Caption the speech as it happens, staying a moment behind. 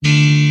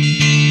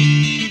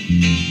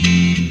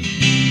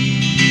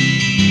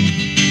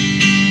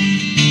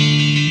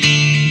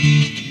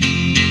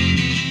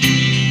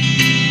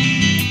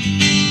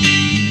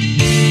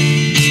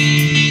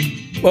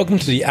Welcome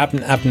to the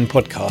Admin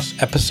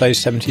Podcast, episode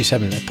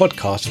 77, a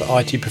podcast for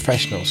IT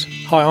professionals.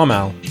 Hi, I'm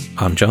Al.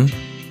 I'm John.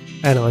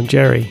 And I'm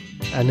Jerry.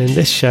 And in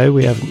this show,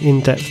 we have an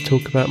in-depth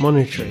talk about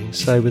monitoring.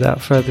 So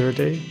without further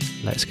ado,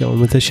 let's go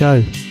on with the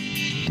show.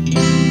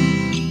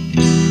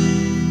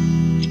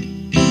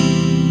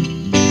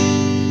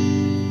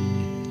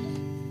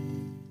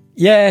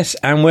 Yes,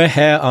 and we're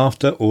here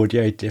after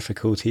audio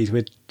difficulties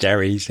with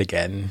Jerry's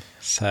again.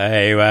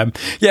 So,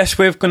 yes,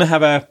 we're going to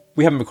have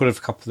we haven't recorded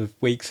for a couple of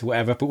weeks or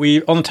whatever, but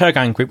we on the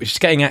Telegram group, which is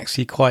getting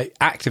actually quite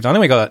active. I know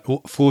we got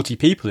like 40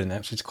 people in there,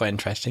 which is quite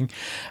interesting.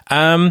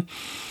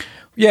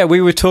 Yeah,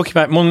 we were talking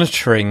about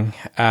monitoring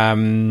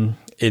in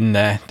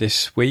there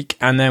this week,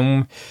 and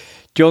then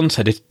John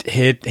said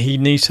he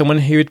needs someone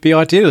who would be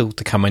ideal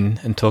to come in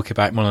and talk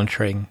about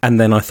monitoring. And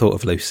then I thought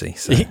of Lucy.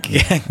 So.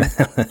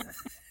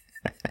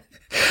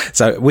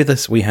 So with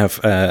us, we have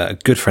a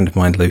good friend of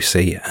mine,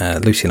 Lucy.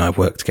 Lucy and I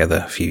worked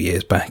together a few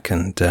years back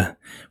and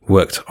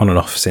worked on and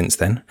off since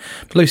then.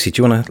 But Lucy,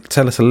 do you want to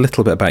tell us a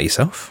little bit about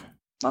yourself?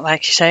 Well,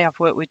 like you say, I've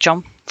worked with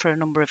John for a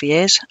number of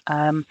years.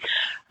 For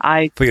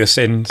your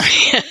sins.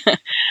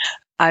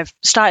 I've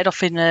started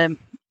off in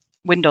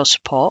Windows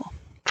support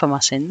for my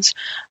sins,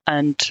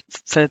 and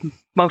for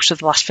most of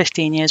the last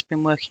 15 years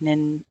been working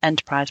in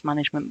enterprise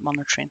management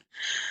monitoring.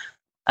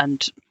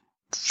 And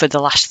for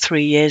the last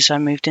 3 years,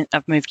 I've moved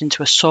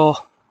into a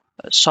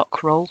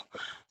SOC role,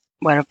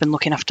 where I've been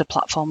looking after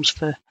platforms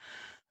for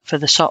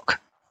the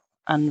SOC,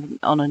 and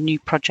on a new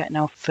project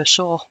now for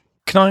SOAR.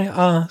 Can I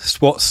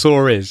ask what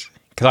SOAR is?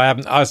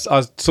 Because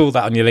I saw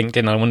that on your LinkedIn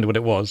and I wondered what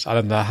it was. I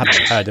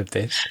hadn't heard of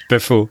this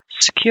before.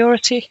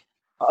 Security,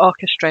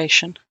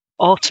 orchestration,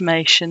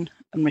 automation,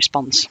 and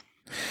response.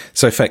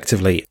 So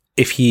effectively,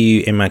 if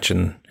you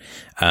imagine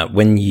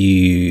when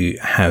you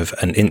have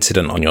an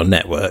incident on your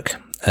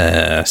network,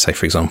 say,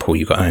 for example,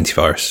 you've got an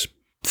antivirus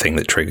thing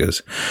that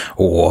triggers,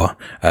 or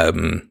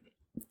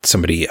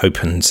somebody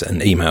opens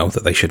an email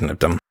that they shouldn't have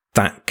done,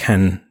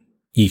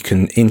 you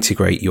can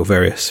integrate your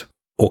various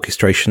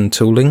orchestration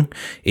tooling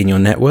in your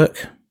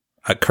network.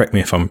 Correct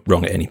me if I'm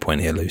wrong at any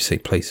point here, Lucy,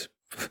 please.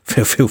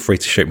 Feel free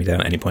to shoot me down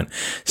at any point.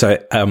 So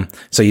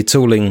your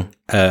tooling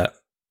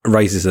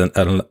raises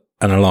an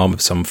alarm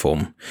of some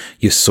form.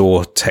 Your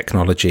SOAR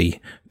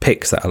technology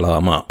picks that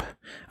alarm up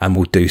and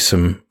will do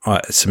some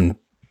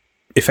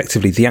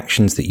effectively the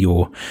actions that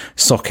your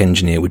SOC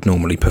engineer would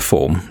normally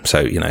perform.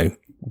 So,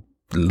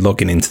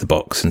 logging into the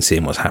box and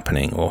seeing what's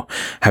happening, or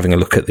having a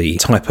look at the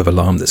type of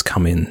alarm that's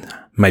come in,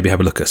 maybe have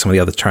a look at some of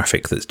the other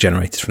traffic that's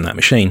generated from that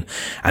machine,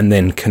 and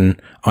then can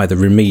either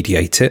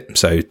remediate it,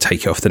 so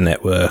take it off the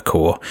network,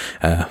 or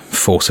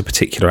force a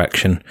particular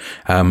action,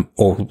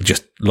 or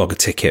just log a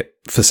ticket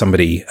for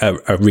somebody,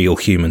 a real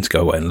human, to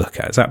go away and look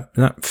at. Is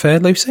that fair,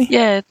 Lucy?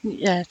 Yeah.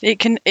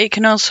 It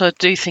can also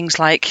do things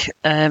like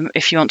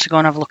if you want to go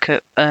and have a look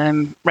at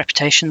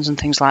reputations and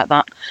things like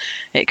that,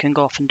 it can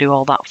go off and do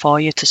all that for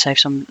you to save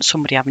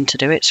somebody having to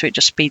do it. So it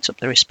just speeds up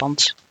the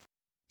response.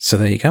 So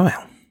there you go,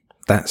 Al.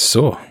 That's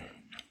SOAR.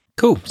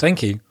 Cool,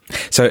 thank you.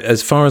 So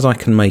as far as I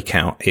can make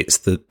out, it's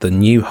the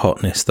new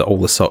hotness that all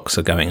the SOCs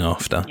are going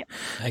after. Yep.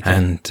 Okay.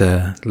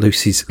 And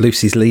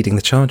Lucy's leading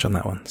the charge on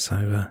that one.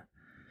 So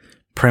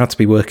proud to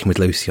be working with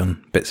Lucy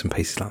on bits and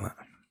pieces like that.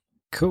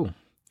 Cool.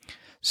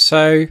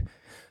 So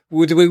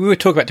we were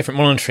talking about different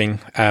monitoring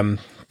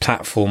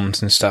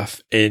platforms and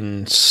stuff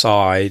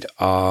inside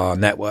our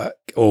network,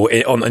 or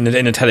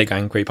in a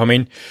Telegram group. I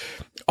mean,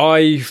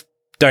 I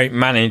don't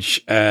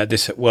manage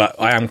this at work.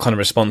 I am kind of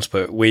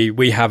responsible.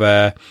 We have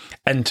a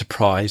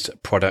enterprise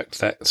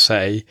product, let's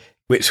say,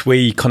 which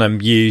we kind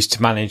of use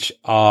to manage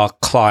our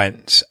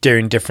clients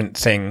doing different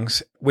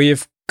things. We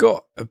have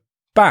got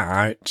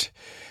about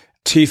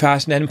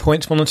 2,000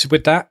 endpoints monitored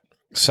with that.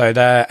 So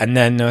there, and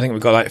then I think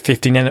we've got like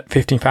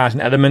 15,000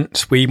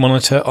 elements we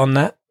monitor on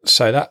that.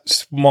 So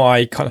that's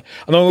my kind of,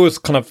 and always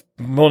kind of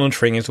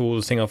monitoring is all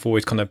the thing I've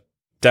always kind of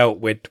dealt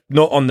with,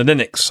 not on the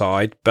Linux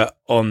side, but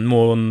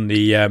more on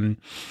the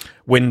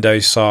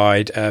Windows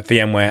side,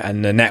 VMware,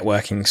 and the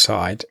networking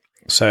side.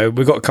 So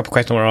we've got a couple of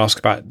questions I want to ask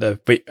about the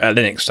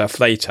Linux stuff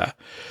later.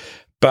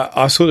 But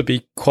I thought it'd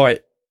be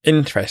quite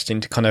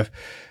interesting to kind of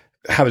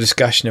have a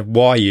discussion of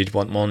why you'd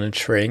want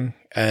monitoring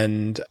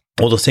and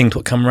all the things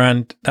that come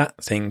around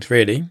that things,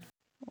 really.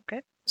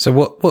 Okay. So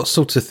what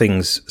sorts of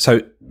things,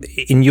 so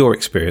in your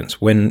experience,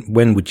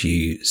 when would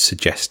you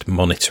suggest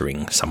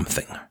monitoring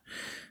something?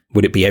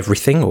 Would it be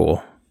everything,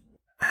 or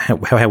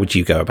how would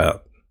you go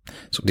about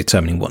sort of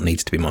determining what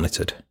needs to be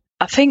monitored?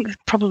 I think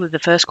probably the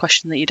first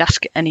question that you'd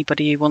ask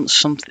anybody who wants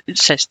something,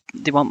 says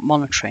they want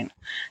monitoring,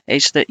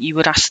 is that you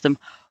would ask them,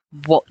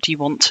 what do you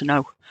want to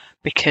know?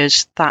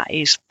 Because that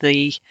is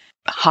the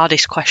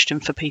hardest question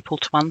for people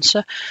to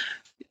answer.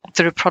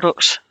 There are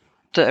products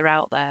that are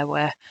out there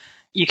where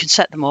you can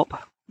set them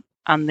up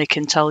and they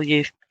can tell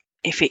you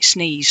if it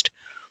sneezed,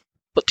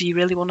 but do you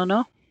really want to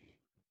know?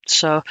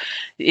 So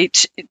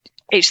it's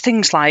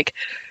things like,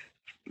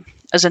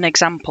 as an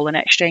example, an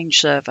Exchange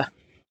server.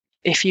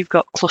 If you've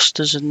got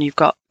clusters and you've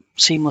got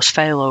seamless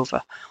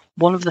failover,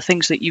 one of the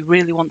things that you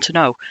really want to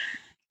know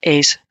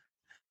is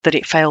that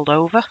it failed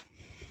over,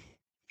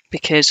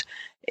 because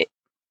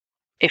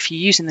if you're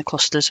using the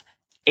clusters,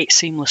 it's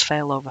seamless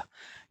failover.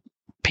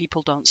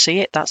 People don't see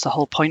it. That's the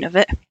whole point of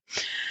it.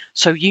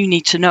 So you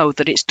need to know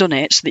that it's done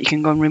it so that you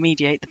can go and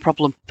remediate the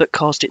problem that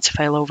caused it to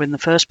fail over in the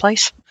first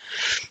place.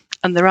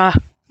 And there are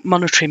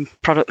monitoring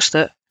products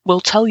that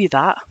will tell you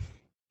that,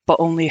 but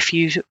only if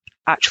you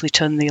actually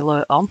turn the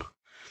alert on.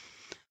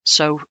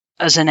 So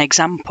as an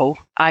example,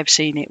 I've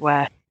seen it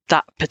where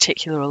that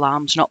particular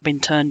alarm's not been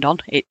turned on.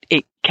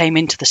 It came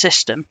into the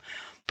system,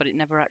 but it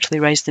never actually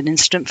raised an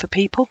incident for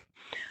people.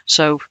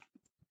 So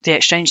the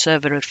Exchange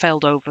server had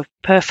failed over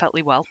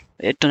perfectly well.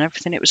 It had done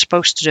everything it was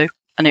supposed to do.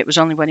 And it was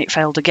only when it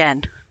failed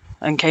again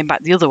and came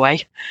back the other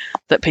way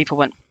that people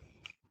went,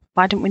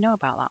 why didn't we know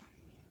about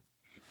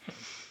that?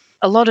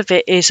 A lot of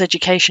it is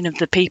education of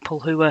the people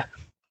who are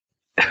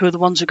the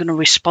ones who are going to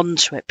respond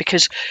to it,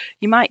 because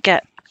you might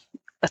get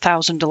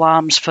 1,000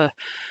 alarms for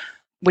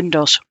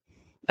Windows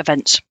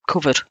events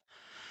covered,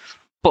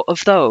 but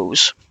of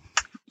those,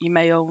 you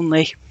may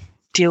only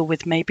deal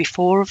with maybe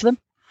 4 of them.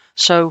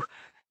 So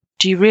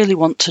do you really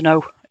want to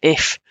know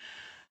if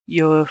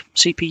your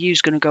CPU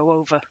is going to go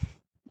over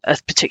a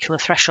particular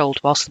threshold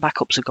whilst the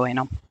backups are going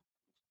on?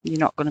 You're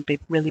not going to be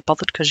really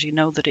bothered, because you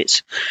know that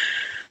it's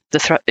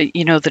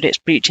it's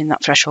breaching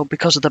that threshold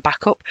because of the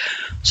backup.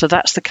 So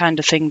that's the kind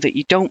of thing that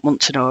you don't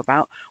want to know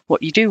about.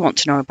 What you do want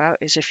to know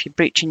about is if you're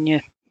breaching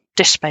your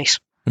disk space,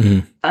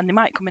 and they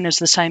might come in as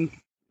the same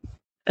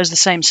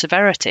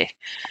severity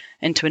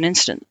into an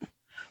incident,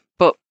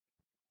 but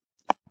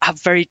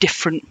have very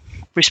different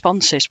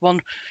responses.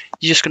 One,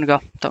 you're just going to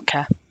go, don't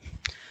care.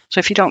 So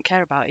if you don't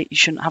care about it, you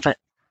shouldn't have it.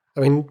 I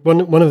mean,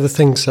 one of the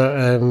things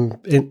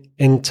that,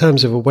 in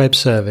terms of a web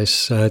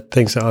service,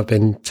 things that I've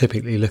been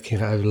typically looking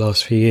at over the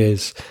last few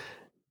years,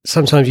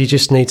 sometimes you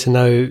just need to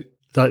know,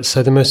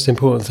 so the most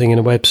important thing in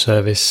a web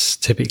service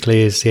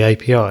typically is the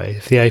API.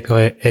 If the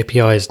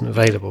API isn't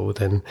available,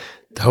 then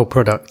the whole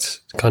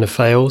product kind of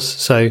fails.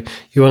 So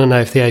you want to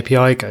know if the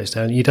API goes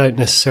down. You don't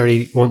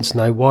necessarily want to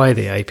know why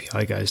the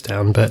API goes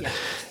down, but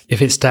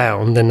if it's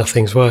down, then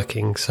nothing's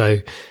working. So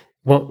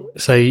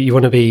you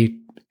want to be,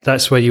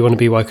 that's where you want to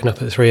be woken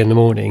up at 3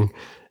 a.m.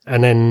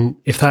 And then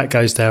if that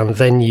goes down,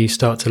 then you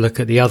start to look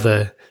at the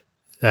other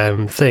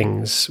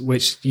things,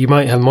 which you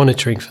might have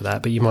monitoring for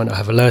that, but you might not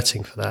have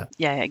alerting for that.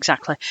 Yeah,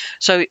 exactly.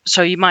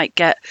 So you might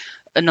get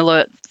an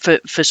alert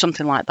for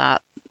something like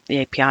that.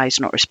 The API is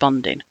not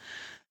responding.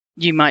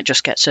 You might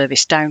just get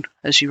service down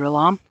as your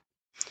alarm.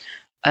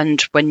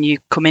 And when you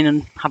come in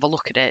and have a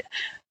look at it,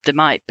 there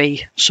might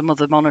be some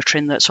other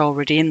monitoring that's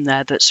already in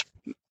there that's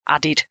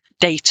added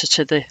data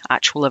to the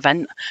actual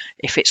event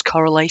if it's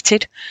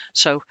correlated.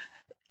 So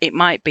it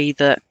might be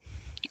that,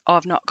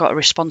 I've not got a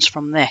response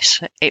from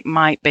this. It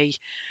might be,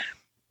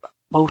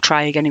 we'll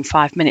try again in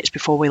 5 minutes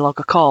before we log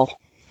a call.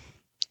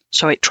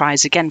 So it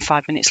tries again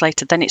 5 minutes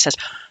later. Then it says,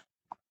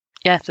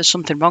 yeah, there's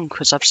something wrong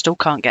because I still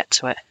can't get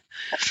to it.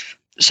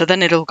 So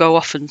then it'll go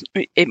off, and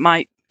it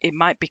might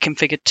be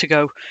configured to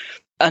go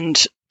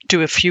and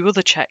do a few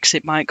other checks.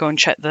 It might go and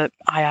check that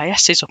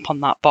IIS is up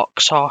on that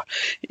box, or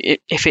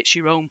if it's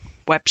your own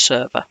web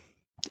server,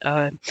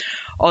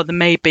 or there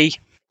may be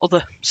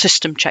other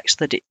system checks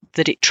that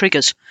it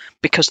triggers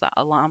because that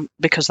alarm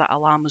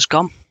has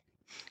gone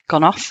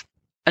off.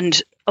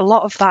 And a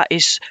lot of that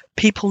is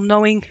people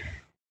knowing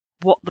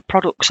what the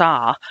products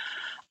are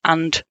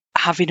and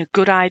having a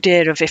good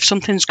idea of, if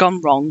something's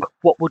gone wrong,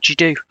 what would you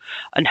do,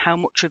 and how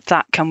much of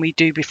that can we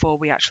do before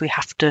we actually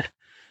have to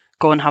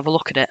go and have a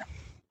look at it.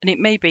 And it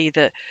may be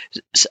that,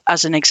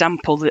 as an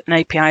example, that an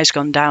API has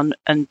gone down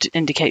and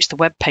indicates the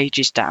web page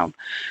is down.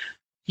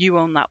 You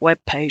own that web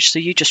page, so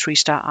you just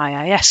restart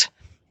IIS.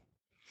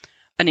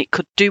 And it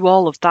could do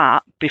all of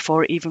that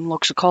before it even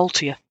logs a call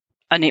to you.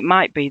 And it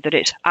might be that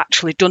it's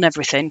actually done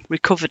everything,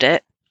 recovered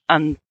it,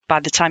 and by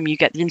the time you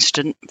get the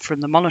incident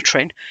from the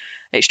monitoring,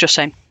 it's just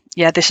saying,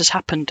 yeah, this has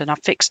happened and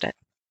I've fixed it.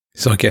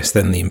 So I guess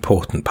then the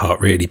important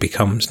part really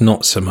becomes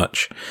not so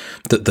much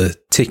that the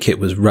ticket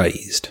was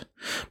raised,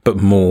 but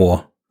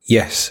more,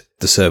 yes,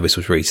 the service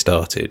was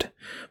restarted,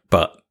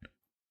 but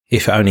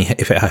if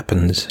it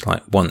happens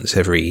like once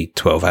every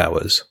 12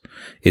 hours,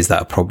 is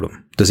that a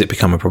problem? Does it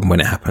become a problem when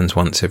it happens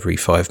once every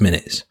 5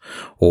 minutes?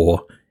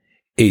 Or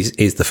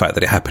is the fact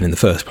that it happened in the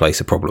first place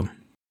a problem?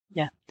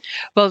 Yeah.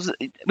 Well,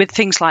 with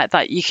things like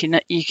that, you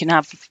can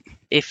have,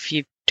 if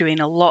you're doing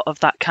a lot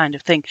of that kind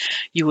of thing,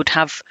 you would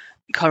have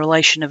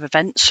correlation of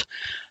events.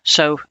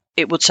 So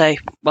it would say,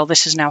 well,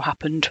 this has now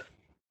happened.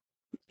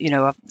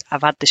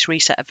 I've had this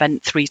reset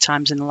event 3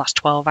 times in the last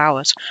 12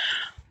 hours.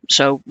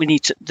 So we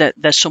need to,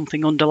 there's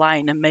something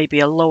underlying, and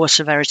maybe a lower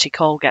severity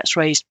call gets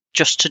raised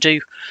just to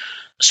do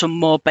some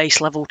more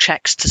base level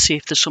checks to see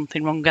if there's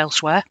something wrong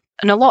elsewhere.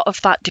 And a lot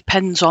of that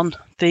depends on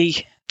the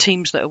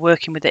teams that are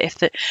working with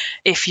it.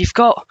 If you've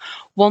got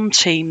one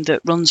team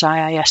that runs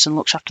IIS and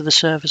looks after the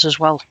servers as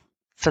well,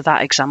 for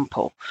that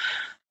example,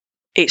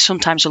 it's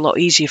sometimes a lot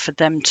easier for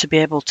them to be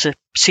able to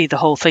see the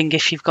whole thing.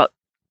 If you've got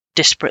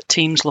disparate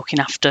teams looking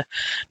after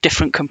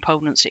different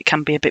components, it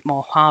can be a bit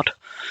more hard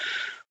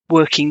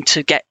working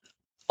to get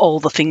all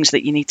the things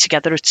that you need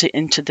together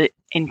into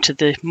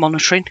the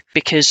monitoring,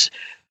 because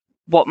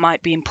what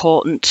might be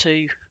important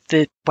to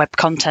the web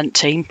content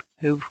team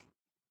who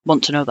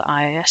want to know that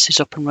IIS is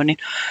up and running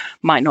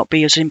might not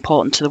be as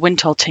important to the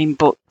Windhole team,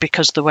 but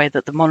because the way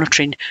that the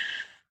monitoring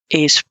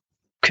is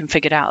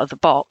configured out of the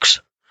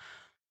box,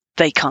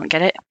 they can't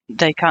get it.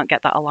 They can't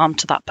get that alarm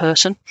to that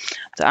person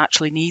that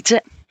actually needs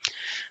it.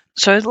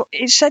 So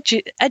it's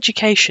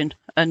education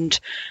and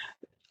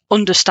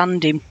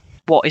understanding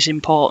what is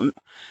important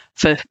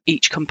for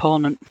each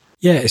component.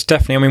 Yeah, it's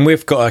definitely. I mean,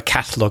 we've got a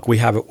catalogue we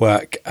have at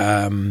work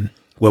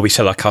where we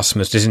tell our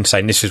customers, this is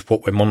saying this is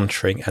what we're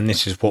monitoring and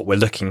this is what we're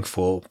looking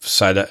for,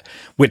 so that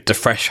with the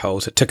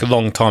thresholds, it took a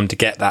long time to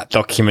get that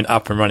document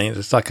up and running.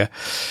 It's like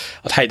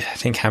I'd hate to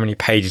think how many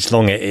pages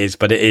long it is,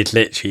 but it is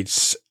literally,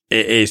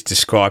 it is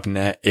describing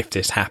there if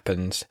this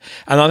happens.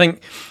 And I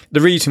think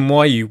the reason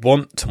why you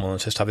want to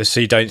monitor stuff is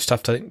so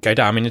stuff doesn't go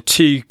down. I mean,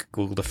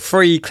 the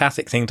three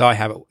classic things I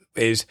have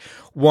is,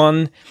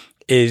 one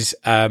is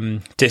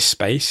disk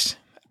space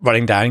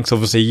running down, because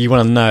obviously you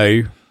want to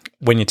know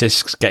when your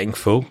disk's getting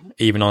full,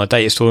 even on a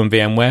data store in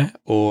VMware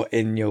or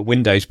in your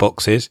Windows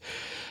boxes,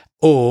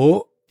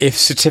 or if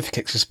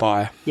certificates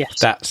expire. Yes,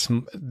 that's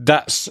and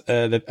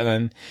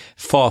then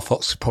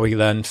Firefox probably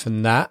learned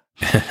from that.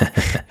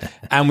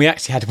 And we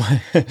actually had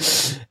one.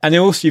 And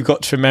then also you've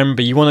got to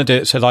remember, you want to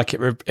do it so like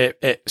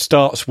it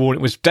starts warning.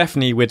 It was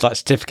definitely with like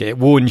certificate, it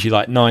warns you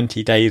like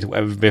 90 days or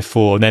whatever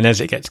before, and then as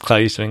it gets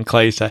closer and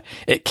closer,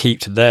 it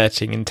keeps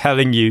alerting and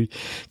telling you.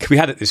 Because we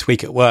had it this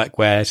week at work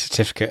where a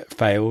certificate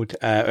failed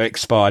or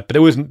expired, but it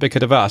wasn't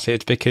because of us,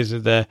 it's because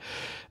of the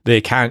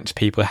accounts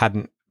people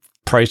hadn't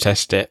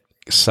processed it.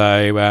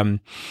 So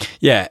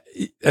yeah,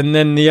 and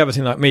then the other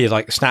thing like me is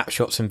like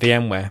snapshots in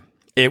VMware.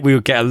 We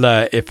will get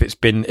alert if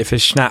a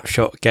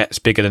snapshot gets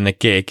bigger than a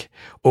gig,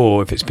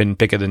 or if it's been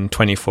bigger than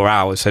 24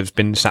 hours. So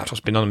snapshot's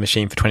been on the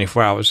machine for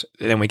 24 hours,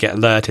 then we get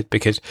alerted,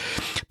 because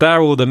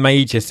they're all the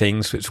major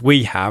things which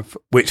we have,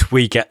 which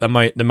we get the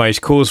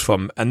most calls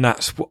from, and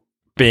that's what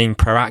being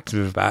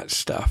proactive about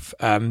stuff,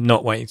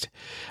 not wait.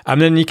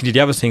 And then you can do the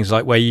other things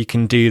like where you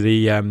can do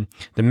the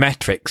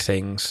metrics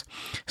things.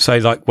 So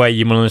like where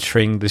you're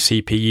monitoring the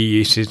CPU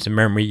usage, the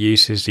memory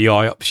usage, the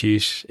IOPS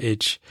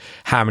usage,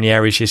 how many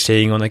errors you're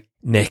seeing on a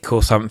NIC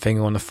or something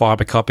on a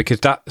fiber card, because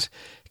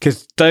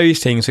those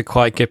things are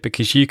quite good,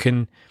 because you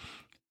can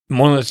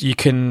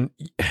monitor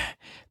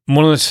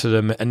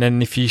them, and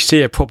then if you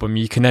see a problem,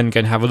 you can then go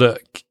and have a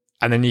look,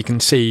 and then you can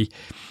see.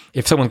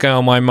 If someone's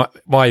going on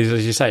my,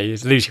 as you say,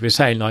 as Lucy was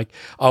saying, like,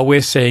 oh,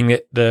 we're seeing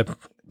it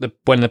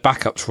when the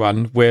backups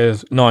run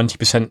with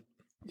 90%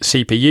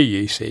 CPU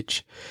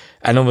usage,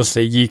 and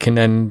obviously you can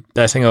then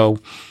they're saying, oh,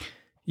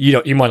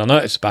 you might not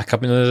notice the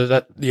backup, and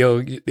that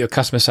your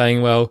customer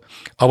saying, well,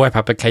 our web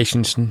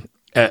applications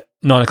at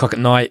 9:00 at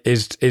night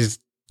is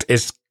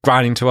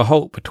grinding to a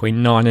halt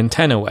between 9 and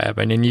 10 or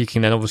whatever, and then you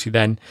can then obviously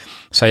then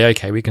say,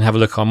 okay, we can have a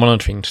look at our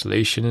monitoring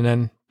solution, and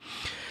then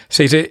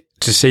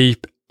see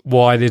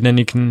why, then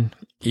you can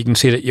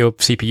see that your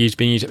CPU is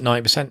being used at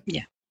 90%.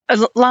 Yeah,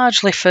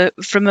 largely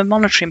from a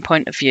monitoring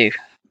point of view,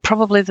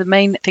 probably the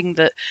main thing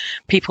that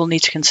people need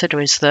to consider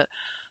is that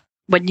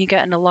when you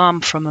get an alarm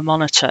from a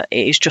monitor,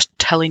 it is just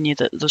telling you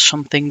that there's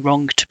something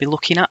wrong to be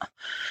looking at,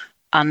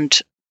 and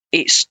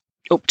it's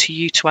up to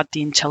you to add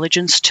the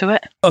intelligence to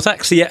it. I was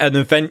actually at an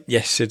event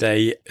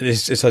yesterday.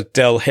 It's a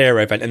Dell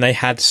Hero event, and they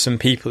had some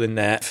people in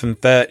there from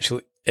Virtual.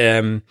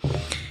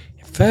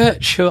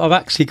 I've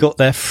actually got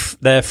their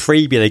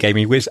freebie they gave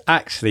me, which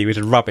actually was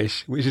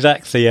rubbish, which is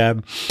actually a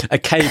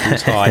cable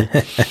tie.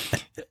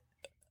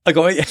 I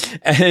got it,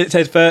 and it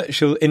says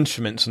Virtual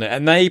Instruments on it,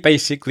 and they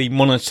basically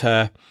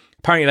monitor.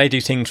 Apparently, they do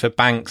things for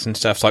banks and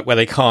stuff, like where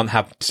they can't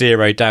have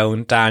zero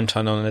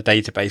downtime on the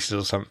databases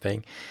or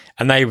something.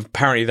 And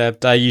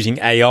they're using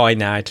AI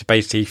now to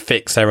basically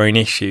fix their own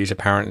issues.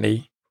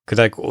 Apparently, because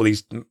they've got all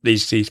these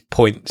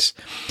points,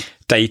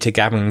 data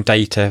gathering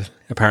data.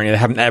 Apparently, they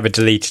haven't ever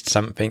deleted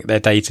their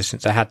data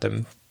since they had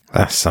them.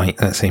 That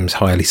seems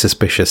highly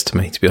suspicious to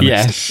me, to be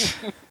honest.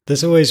 Yes.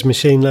 There's always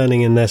machine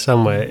learning in there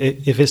somewhere.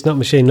 If it's not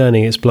machine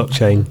learning, it's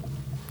blockchain.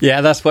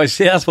 Yeah, that's what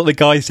the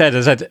guy said. I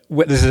said,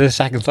 this is the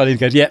second slide. He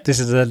goes, yep, this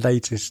is the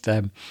latest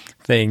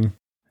thing.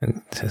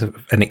 And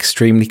an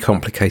extremely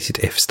complicated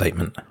if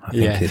statement, I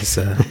think is...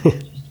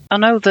 I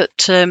know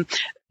that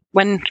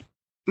when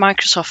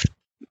Microsoft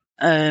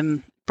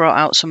brought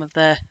out some of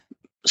their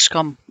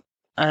SCOM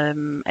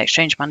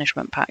exchange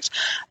management packs,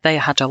 they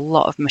had a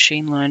lot of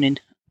machine learning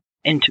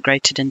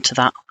integrated into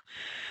that,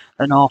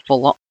 an awful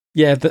lot.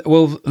 Yeah, a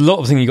lot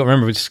of things you got to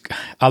remember is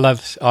I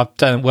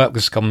don't work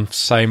with SCOM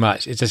so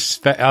much. It's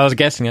just, I was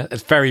guessing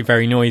it's very,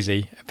 very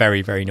noisy,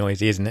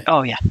 isn't it?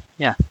 Oh yeah.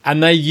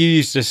 And they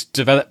use this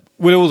develop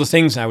with all the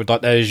things now with like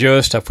their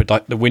Azure stuff, with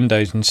like the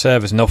Windows and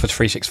servers and Office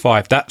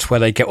 365. That's where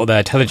they get all their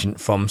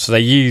intelligence from. So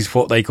they use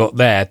what they got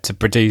there to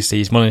produce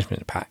these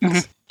management packs.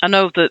 Mm-hmm. I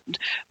know that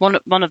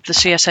one of the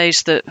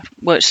CSAs that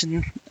works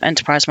in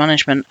enterprise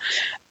management,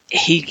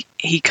 he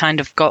kind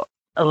of got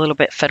a little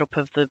bit fed up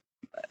of the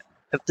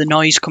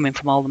noise coming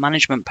from all the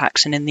management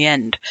packs, and in the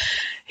end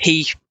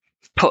he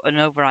put an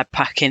override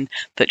pack in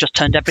that just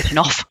turned everything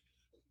off.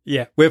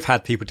 Yeah, we've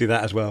had people do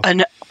that as well.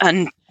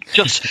 And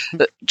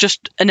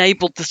just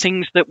enabled the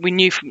things that we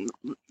knew from.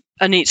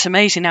 And it's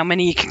amazing how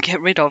many you can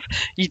get rid of.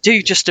 You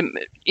do just,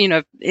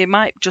 it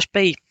might just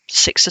be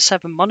 6 or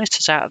 7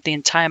 monitors out of the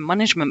entire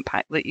management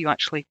pack that you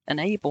actually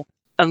enable.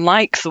 And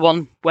like the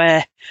one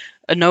where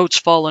a node's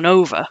fallen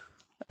over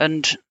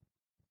and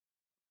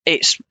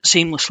it's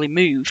seamlessly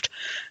moved,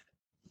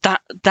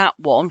 that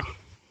one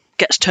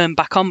gets turned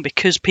back on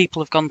because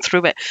people have gone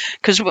through it.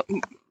 Because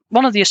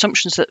one of the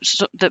assumptions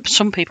that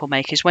some people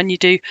make is when you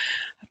do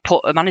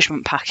put a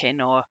management pack in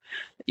or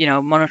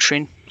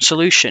monitoring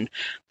solution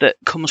that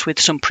comes with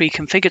some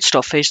pre-configured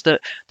stuff, is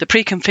that the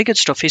pre-configured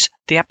stuff is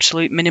the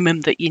absolute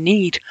minimum that you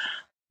need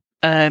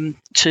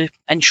to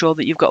ensure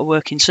that you've got a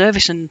working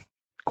service, and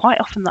quite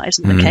often that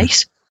isn't the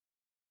case.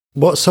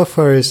 What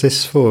software is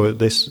this for,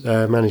 this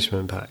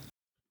management pack?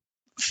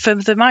 For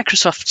the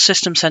Microsoft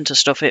System Center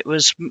stuff,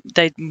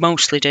 they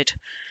mostly did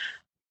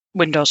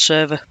Windows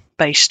Server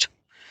based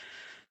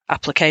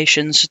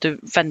applications.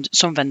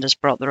 Some vendors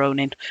brought their own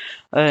in,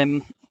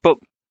 but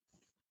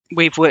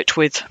we've worked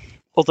with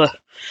other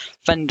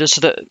vendors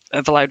that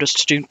have allowed us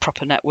to do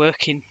proper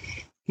networking,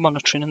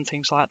 monitoring and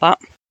things like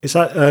that. Is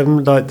that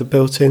like the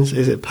built-ins?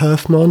 Is it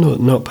Perfmon or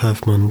not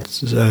Perfmon?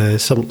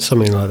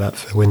 Something like that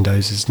for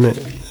Windows, isn't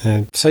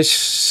it? So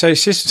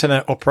System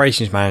Center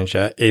Operations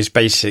Manager is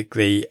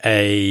basically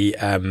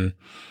it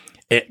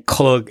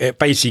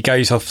basically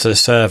goes off to the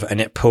server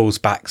and it pulls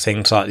back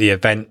things like the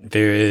event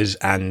viewers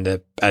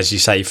and as you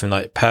say, from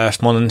like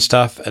Perfmon and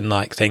stuff and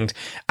like things,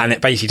 and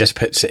it basically just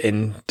puts it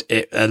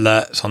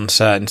alerts on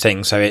certain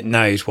things so it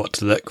knows what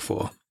to look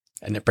for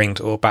and it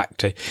brings it all back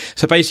to.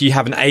 So basically you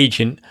have an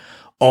agent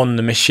on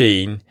the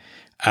machine,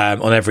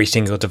 on every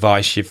single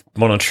device you're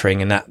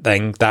monitoring, and that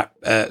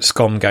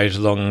SCOM goes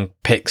along,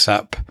 picks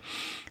up.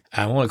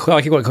 I want to call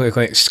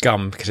it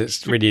SCUM because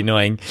it's really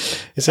annoying.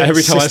 Is that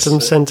every time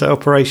System Center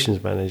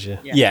Operations Manager?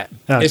 Yeah.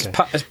 Okay.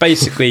 It's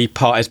basically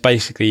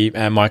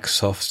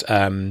Microsoft's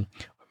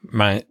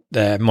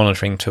their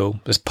monitoring tool.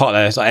 It's part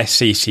of their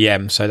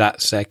SCCM, so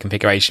that's their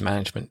configuration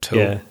management tool.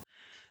 Yeah.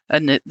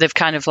 And they've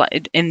kind of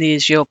like in the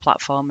Azure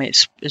platform,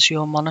 it's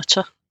Azure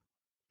Monitor.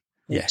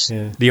 Yes,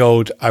 the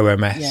old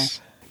OMS. Yeah.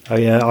 Oh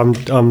yeah, I'm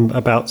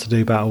about to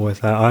do battle with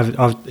that.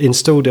 I've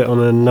installed it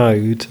on a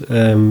node,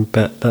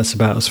 but that's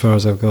about as far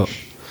as I've got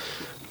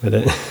with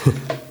it.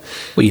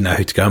 Well, you know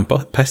who to go and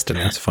pester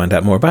now to find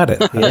out more about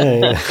it.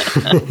 Yeah.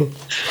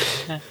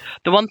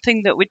 The one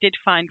thing that we did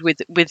find with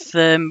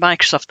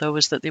Microsoft though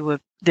was that they were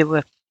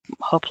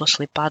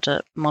hopelessly bad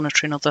at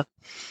monitoring other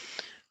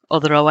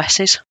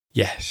OSs.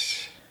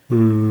 Yes.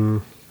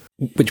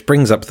 Which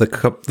brings up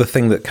the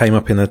thing that came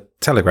up in a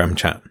Telegram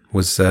chat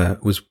was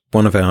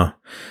one of our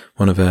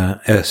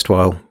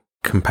erstwhile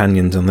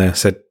companions on there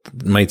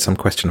made some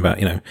question about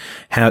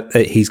how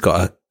he's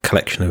got a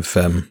collection of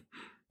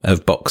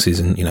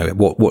boxes and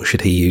what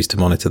should he use to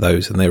monitor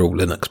those, and they're all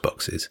Linux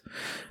boxes.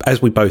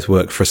 As we both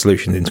work for a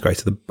solutions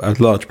integrator,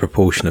 a large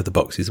proportion of the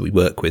boxes that we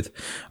work with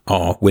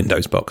are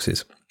Windows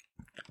boxes.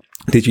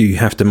 Did you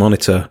have to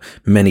monitor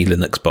many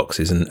Linux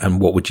boxes, and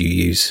what would you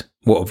use?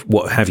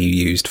 What have you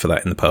used for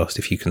that in the past,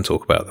 if you can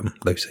talk about them,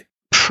 Lucy?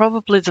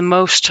 Probably the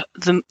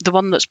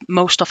one that's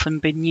most often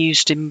been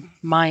used in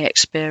my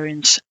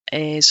experience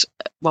is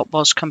what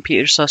was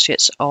Computer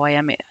Associates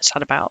OIM. It's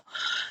had about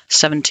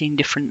 17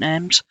 different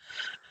names.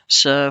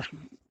 So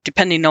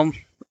depending on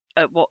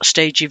at what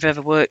stage you've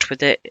ever worked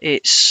with it,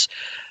 it's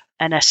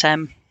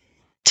NSM,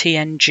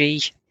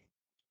 TNG,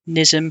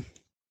 NISM,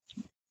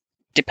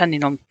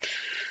 depending on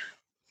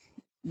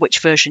which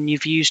version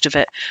you've used of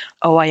it.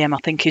 OIM, I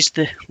think, is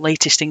the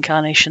latest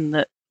incarnation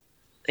that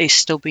is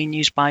still being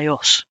used by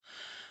us.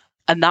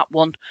 And that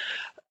one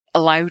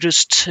allowed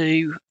us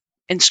to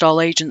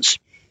install agents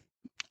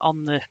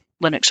on the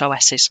Linux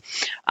OSs.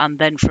 And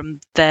then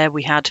from there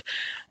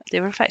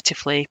they were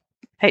effectively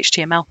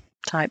HTML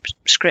type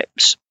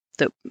scripts,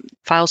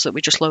 files that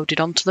we just loaded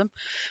onto them.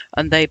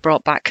 And they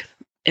brought back,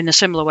 in a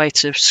similar way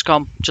to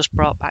SCOM, just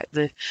brought back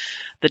the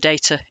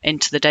data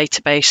into the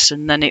database,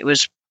 and then it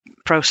was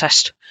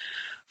processed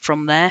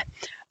from there.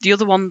 The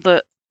other one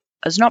that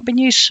has not been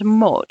used so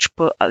much,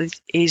 but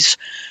is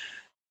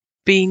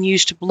being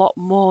used a lot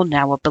more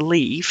now, I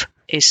believe,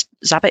 is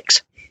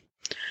Zabbix.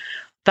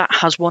 That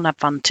has one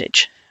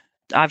advantage.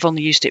 I've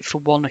only used it for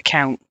one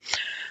account,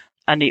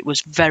 and it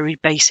was very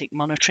basic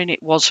monitoring.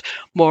 It was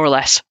more or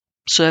less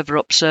server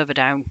up, server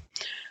down,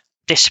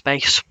 disk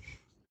space,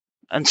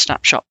 and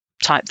snapshot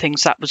type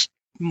things. That was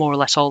more or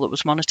less all that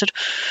was monitored.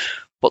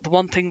 But the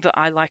one thing that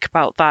I like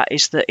about that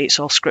is that it's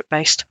all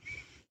script-based.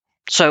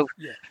 So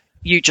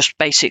you just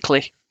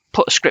basically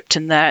put a script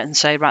in there and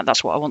say, right,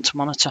 that's what I want to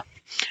monitor.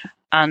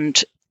 And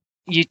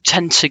you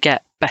tend to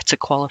get better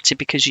quality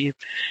because you're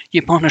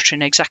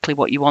monitoring exactly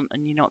what you want,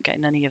 and you're not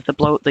getting any of the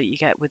bloat that you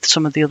get with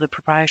some of the other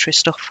proprietary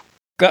stuff.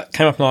 That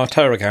came up in our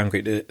Telegram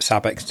group,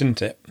 Zabbix,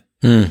 didn't it?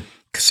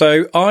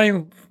 So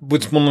I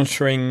was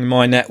monitoring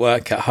my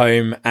network at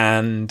home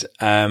and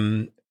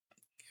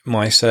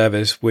my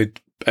servers with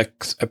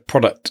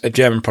a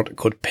German product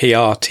called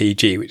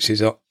PRTG, which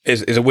is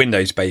a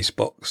Windows-based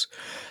box,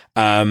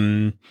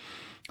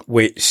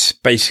 which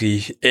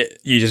basically it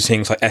uses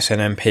things like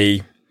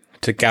SNMP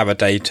to gather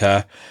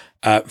data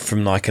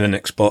from like a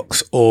Linux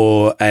box,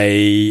 or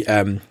a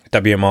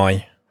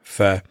WMI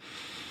for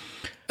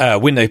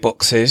Windows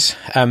boxes.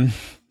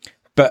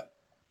 But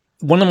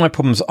one of my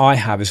problems I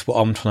have is what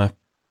I'm trying to,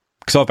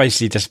 because I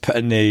basically just put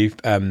a new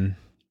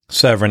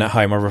server in at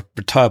home. I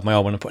retired my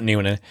old one and put a new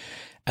one in,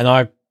 and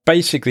I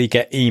basically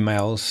get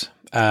emails.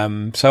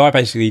 So I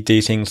basically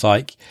do things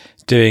like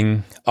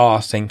doing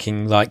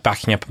syncing, like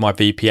backing up my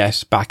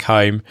VPS back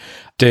home,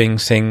 doing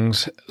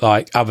things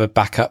like other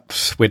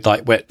backups with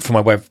like from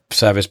my web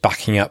servers,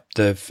 backing up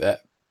the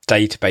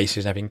databases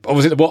and everything.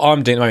 Obviously, what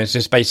I'm doing at the moment is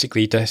just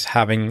basically just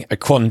having a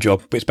cron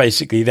job, which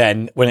basically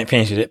then when it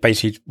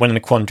finishes, when the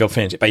cron job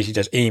finishes, it basically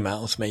just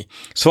emails me.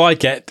 So I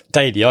get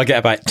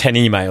about 10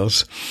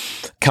 emails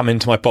come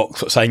into my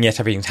box saying,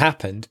 yes, everything's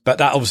happened. But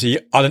that obviously,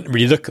 I don't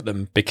really look at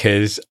them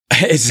because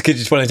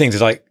it's one of the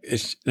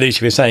things,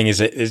 Lucy was saying,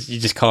 is you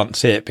just can't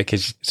see it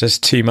because there's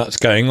too much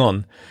going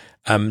on.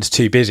 It's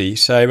too busy.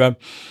 So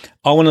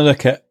I want to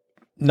look at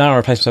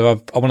narrow places.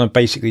 I want to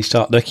basically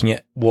start looking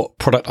at what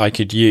product I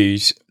could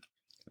use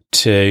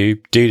to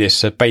do this.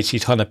 So basically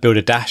trying to build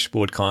a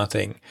dashboard kind of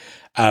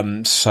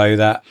thing. So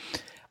that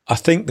I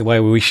think the way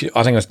we should,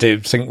 I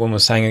think one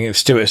was saying,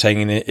 Stuart was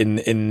saying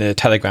in the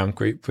Telegram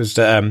group, was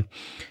that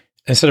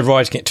instead of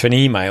writing it to an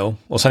email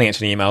or sending it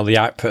to an email, the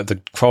output of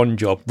the cron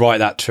job, write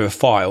that to a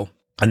file,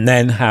 and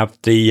then have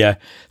the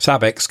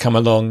Sabex come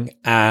along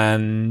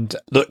and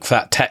look for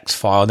that text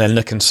file, and then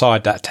look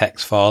inside that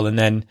text file, and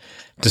then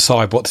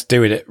decide what to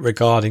do with it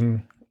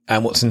regarding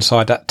what's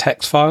inside that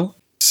text file.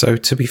 So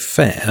to be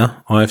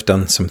fair, I've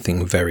done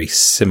something very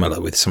similar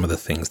with some of the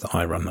things that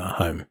I run at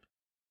home.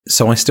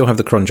 So I still have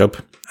the cron job,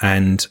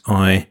 and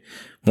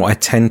what I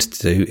tend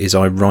to do is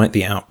I write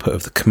the output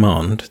of the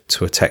command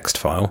to a text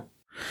file,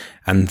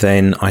 and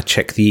then I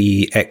check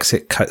the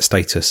exit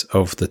status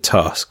of the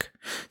task.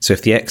 So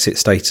if the exit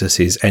status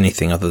is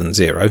anything other than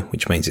 0,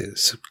 which means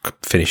it's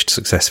finished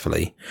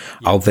successfully,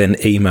 I'll then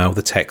email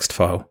the text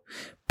file.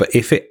 But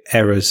if it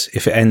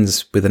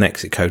ends with an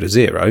exit code of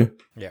 0,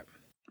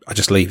 I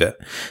just leave it.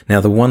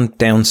 Now, the one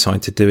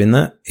downside to doing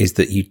that is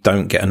that you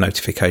don't get a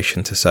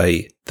notification to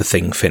say the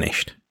thing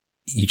finished.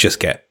 You just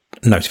get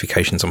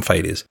notifications on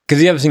failures.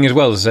 Because the other thing as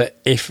well is that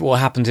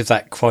what happens if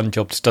that cron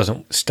job just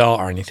doesn't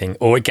start or anything,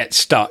 or it gets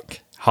stuck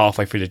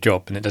halfway through the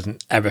job and it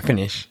doesn't ever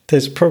finish?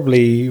 There's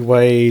probably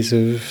ways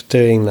of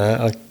doing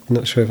that. I'm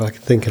not sure if I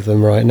can think of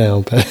them right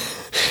now, but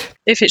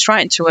if it's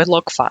writing to a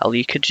log file,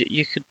 you could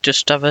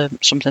just have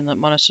something that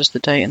monitors the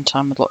date and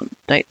time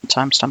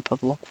timestamp of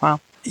the log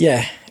file.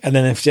 Yeah, and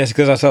then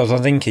because I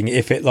was thinking,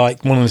 if it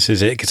like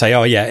monitors it could say,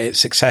 oh yeah,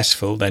 it's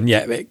successful, then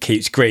yeah, it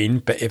keeps green.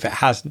 But if it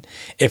hasn't,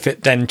 if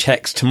it then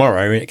checks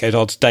tomorrow and it goes,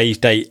 oh, today's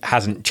date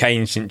hasn't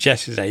changed since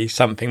yesterday,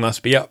 something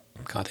must be up,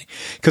 kind of thing.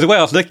 Because the way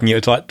I was looking at it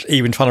was like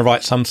even trying to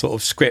write some sort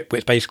of script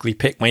which basically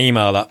picked my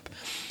email up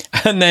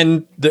and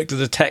then looked at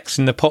the text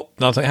in the pop,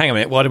 and I was like, hang on a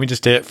minute, why don't we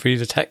just do it through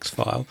the text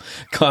file,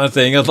 kind of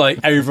thing. I was like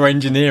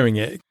over-engineering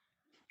it.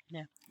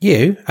 Yeah.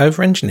 You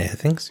over-engineer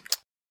things.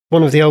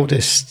 One of the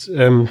oldest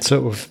sort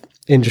of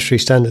industry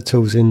standard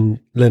tools in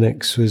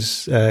Linux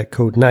was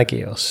called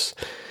Nagios.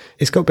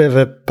 It's got a bit of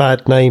a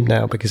bad name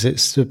now because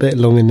it's a bit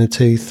long in the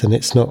tooth and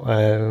it's not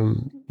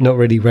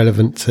really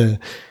relevant to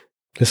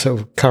the sort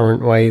of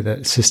current way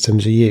that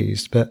systems are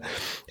used. But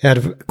it had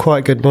a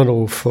quite good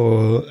model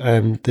for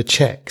the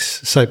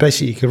checks. So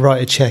basically, you could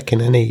write a check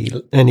in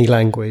any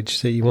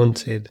language that you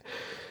wanted.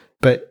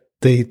 But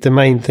the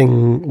main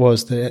thing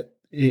was that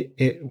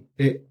it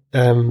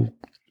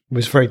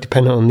was very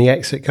dependent on the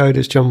exit code,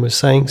 as John was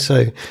saying.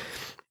 So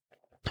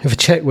if a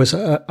check was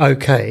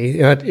okay,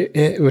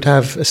 it would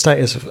have a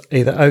status of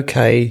either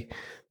okay,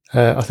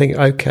 I think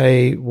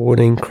okay,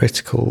 warning,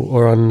 critical,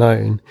 or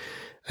unknown.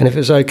 And if it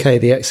was okay,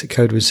 the exit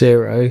code was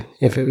 0.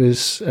 If it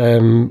was a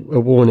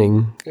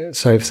warning,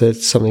 so if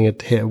there's something had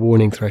hit a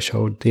warning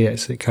threshold, the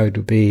exit code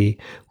would be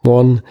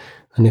 1.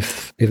 And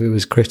if it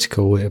was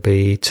critical, it would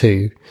be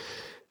 2.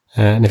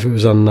 And if it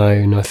was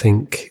unknown, I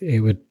think it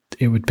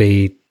would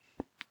be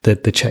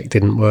that the check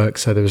didn't work,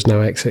 so there was no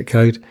exit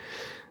code.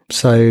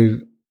 So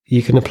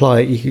you can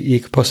you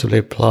could possibly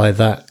apply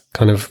that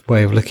kind of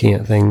way of looking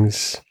at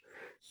things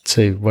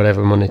to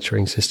whatever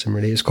monitoring system,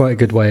 really. It's quite a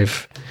good way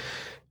of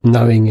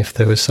knowing if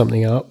there was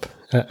something up,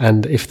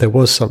 and if there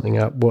was something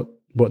up, what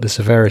the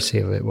severity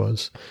of it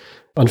was.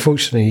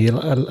 Unfortunately,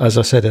 as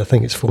I said, I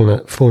think it's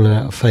fallen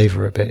out of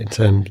favour a bit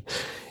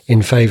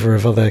in favour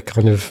of other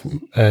kind of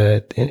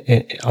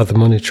other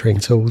monitoring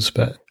tools,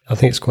 but I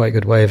think it's quite a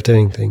good way of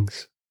doing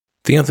things.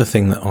 The other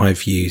thing that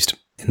I've used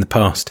in the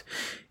past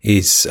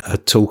is a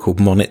tool called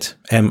Monit,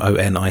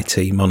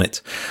 M-O-N-I-T,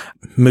 Monit,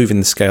 moving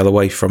the scale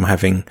away from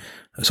having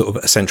a sort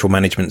of a central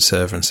management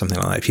server and something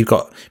like that. If you've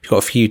got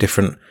a few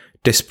different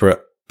disparate,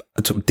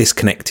 sort of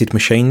disconnected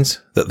machines,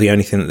 that the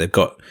only thing that they've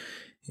got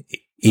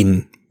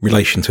in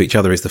relation to each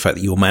other is the fact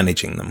that you're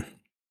managing them.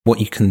 What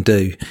you can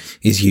do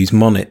is use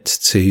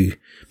Monit to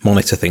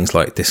monitor things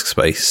like disk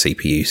space,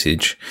 CPU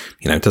usage,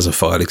 does a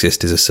file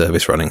exist, is a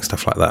service running,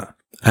 stuff like that.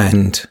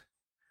 And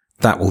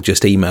that will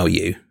just email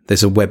you.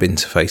 There's a web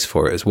interface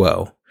for it as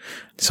well.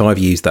 So I've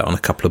used that on a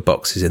couple of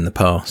boxes in the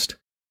past.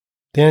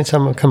 The only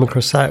time I've come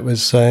across that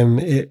was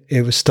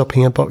it was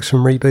stopping a box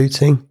from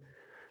rebooting.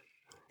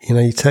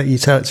 You tell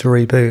it to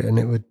reboot and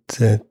it would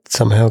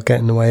somehow get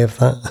in the way of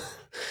that.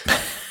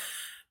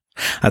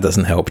 That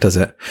doesn't help, does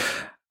it?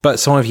 But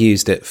so I've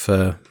used it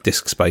for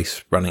disk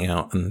space running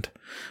out, and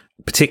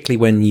particularly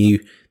when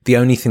the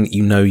only thing that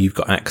you've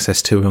got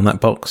access to on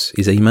that box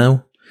is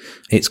email,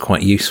 it's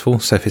quite useful.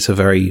 So if it's a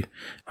very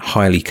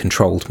highly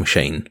controlled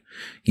machine,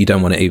 you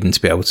don't want it even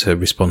to be able to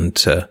respond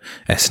to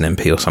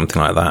SNMP or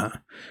something like that,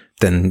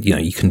 then,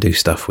 you can do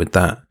stuff with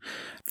that.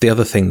 The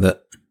other thing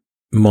that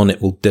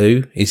Monit will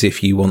do is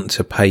if you want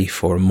to pay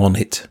for a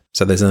Monit,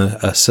 so there's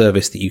a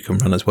service that you can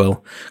run as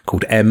well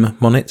called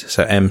mMonit,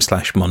 so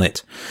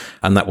m/Monit,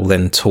 and that will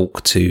then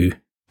talk to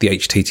the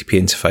HTTP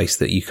interface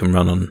that you can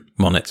run on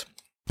Monit.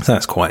 So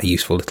that's quite a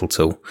useful little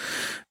tool.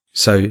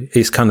 So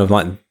it's kind of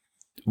like,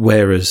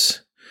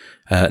 whereas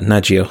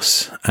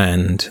Nagios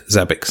and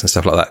Zabbix and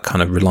stuff like that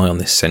kind of rely on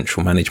this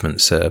central management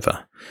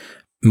server,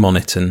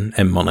 Monit and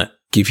mMonit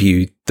give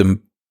you the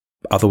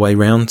other way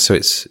round, so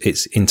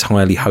it's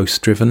entirely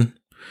host driven.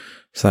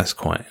 So that's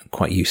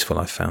quite useful,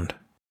 I've found.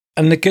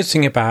 And the good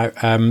thing about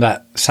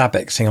that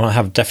Zabbix thing, I might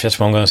have definitely just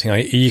one other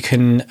thing. You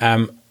can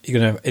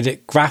is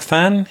it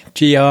Grafana?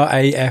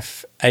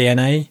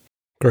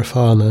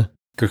 Grafana?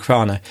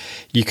 Grafana.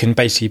 You can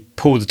basically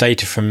pull the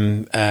data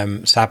from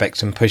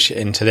Zabbix and push it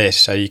into this,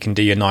 so you can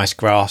do your nice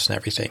graphs and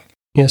everything.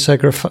 Yeah, so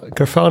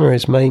Grafana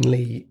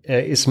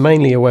is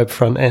mainly a web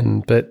front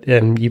end, but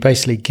you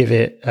basically give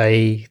it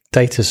a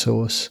data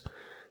source,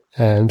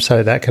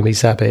 so that can be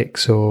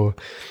Zabbix or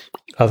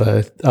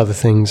other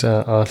things.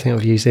 I think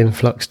I've used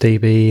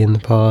InfluxDB in the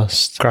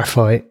past.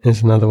 Graphite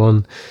is another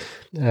one,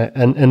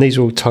 and these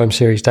are all time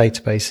series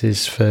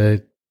databases for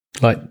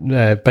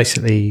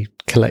basically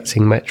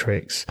collecting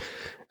metrics.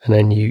 And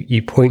then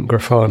you point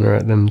Grafana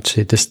at them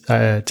to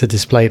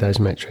display those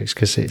metrics,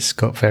 because it's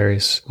got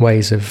various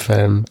ways of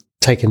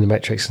taking the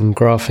metrics and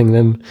graphing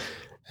them,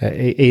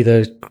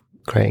 either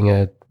creating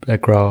a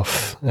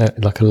graph,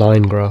 like a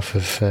line graph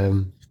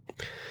of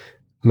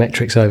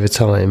metrics over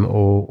time,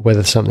 or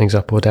whether something's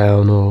up or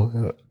down,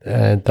 or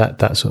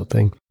that sort of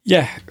thing.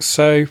 Yeah,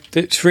 so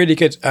it's really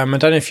good. I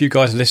don't know if you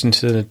guys listen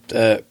to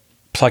the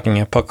Plugging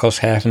a Podcast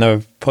here.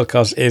 Another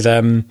podcast is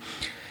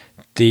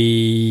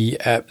the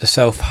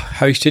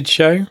self-hosted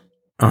show.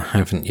 I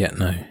haven't yet,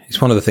 no. It's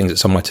one of the things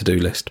that's on my to-do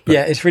list. But.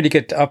 Yeah, it's really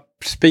good. I'm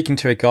speaking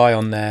to a guy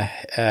on there,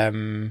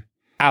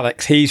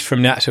 Alex. He's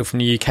from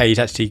the UK. He's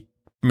actually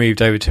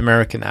moved over to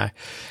America now.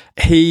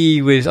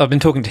 I've been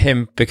talking to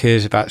him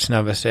because about some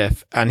other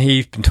stuff, and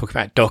he's been talking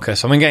about Docker.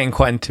 So I'm getting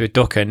quite into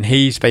Docker, and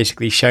he's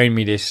basically shown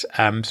me this.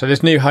 So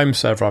this new home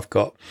server I've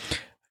got,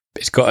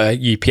 it's got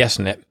a UPS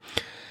in it,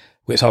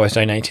 which I was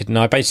donated, and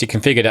I basically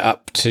configured it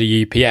up to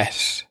the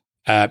UPS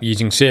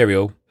using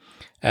Serial.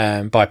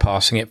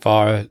 Bypassing it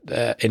via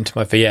into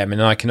my VM,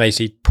 and I can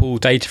basically pull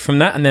data from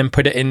that and then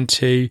put it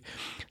into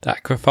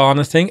that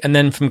Grafana thing. And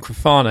then from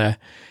Grafana,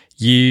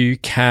 you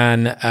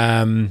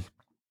can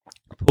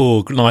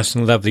pull nice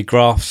and lovely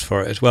graphs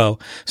for it as well.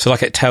 So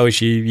like it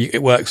tells you,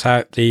 it works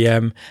out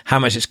the how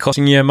much it's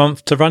costing you a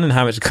month to run and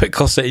how much it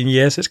costs it in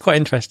years. So it's quite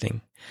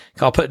interesting.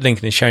 I'll put a link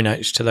in the show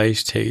notes to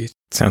those two.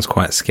 Sounds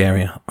quite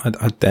scary.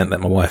 I daren't let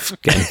my wife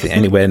get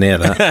anywhere near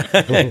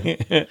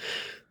that.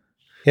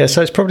 Yeah,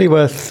 so it's probably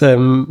worth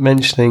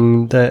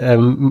mentioning that,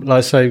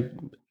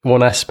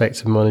 one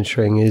aspect of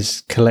monitoring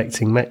is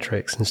collecting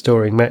metrics and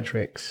storing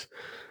metrics.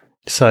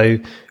 So,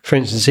 for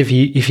instance, if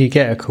you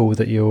get a call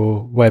that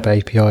your web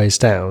API is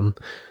down,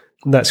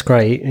 that's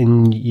great,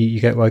 and you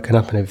get woken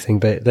up and everything.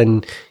 But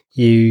then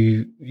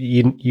you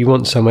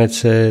want somewhere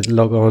to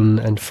log on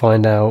and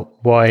find out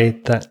why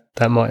that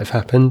might have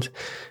happened.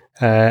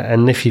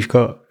 And if you've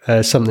got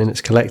something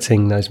that's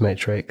collecting those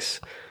metrics,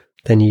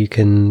 then you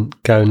can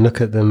go and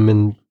look at them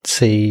and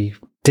see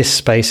disk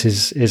space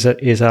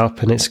is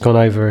up and it's gone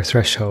over a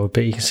threshold,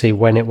 but you can see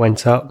when it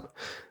went up,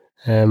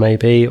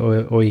 maybe,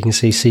 or you can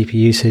see CPU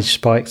usage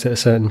spiked at a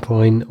certain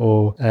point,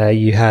 or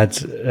you had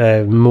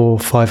more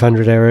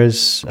 500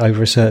 errors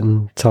over a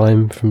certain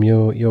time from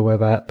your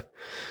web app.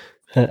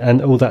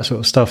 And all that sort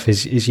of stuff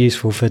is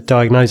useful for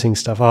diagnosing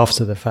stuff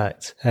after the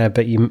fact,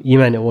 but you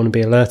may not want to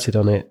be alerted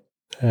on it,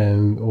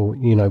 or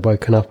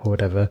woken up or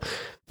whatever.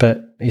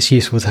 But it's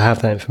useful to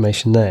have that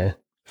information there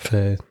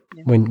for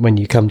when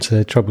you come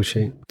to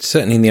troubleshoot.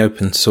 Certainly in the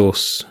open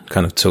source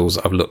kind of tools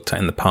that I've looked at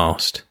in the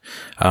past,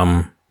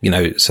 so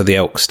the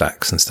ELK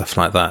stacks and stuff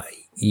like that,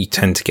 you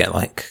tend to get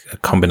like a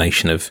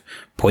combination of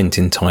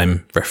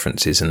point-in-time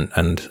references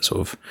and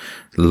sort of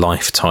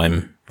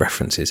lifetime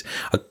references.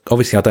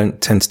 Obviously, I don't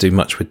tend to do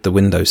much with the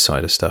Windows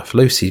side of stuff.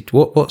 Lucy,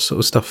 what sort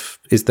of stuff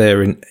is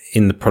there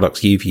in the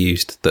products you've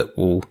used that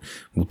will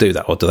do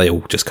that, or do they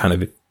all just kind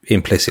of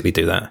implicitly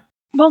do that?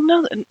 Well,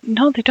 no,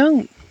 they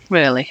don't.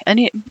 really.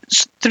 And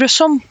there are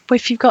some,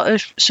 if you've got a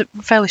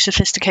fairly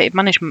sophisticated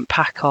management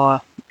pack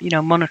or,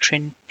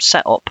 monitoring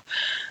setup,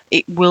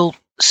 it will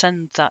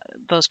send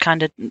those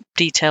kind of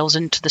details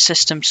into the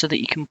system so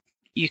that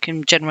you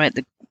can generate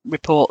the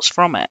reports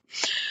from it.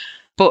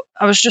 But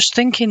I was just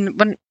thinking,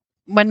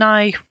 when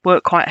I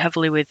work quite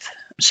heavily with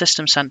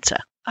System Center,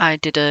 I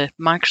did a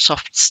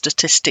Microsoft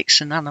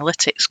Statistics and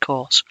Analytics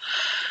course.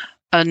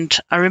 And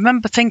I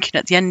remember thinking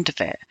at the end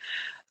of it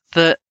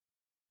that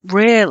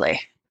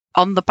really,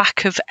 on the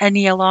back of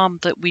any alarm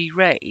that we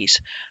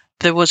raise,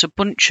 there was a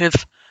bunch of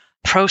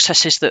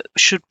processes that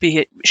should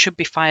be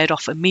fired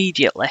off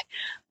immediately,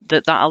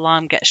 that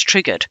alarm gets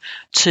triggered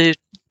to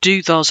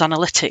do those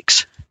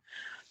analytics,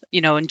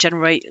 and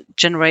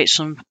generate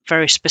some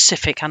very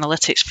specific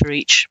analytics for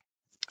each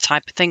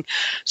type of thing.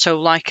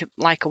 So like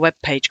a web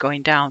page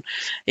going down,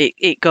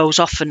 it goes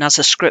off and has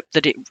a script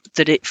that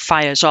it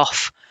fires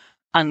off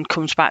and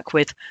comes back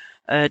with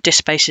disk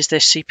space is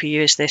this,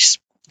 CPU is this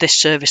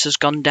service has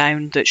gone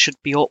down that should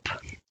be up,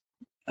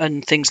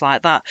 and things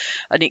like that.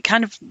 And it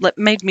kind of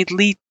made me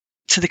lead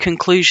to the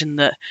conclusion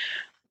that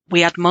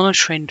we had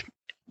monitoring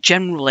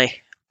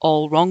generally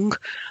all wrong,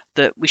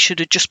 that we should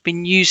have just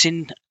been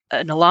using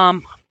an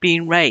alarm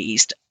being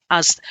raised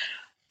as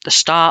the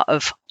start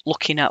of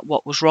looking at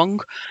what was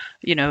wrong,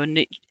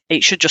 and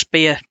it should just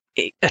be a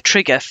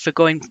trigger for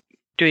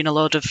doing a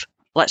load of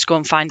let's go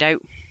and find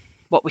out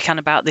what we can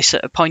about this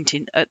at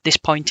this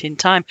point in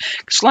time.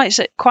 Because like I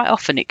said, quite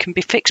often it can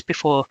be fixed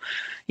before,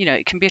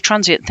 it can be a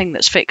transient thing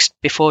that's fixed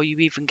before you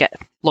even get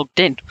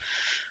logged in.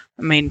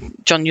 I mean,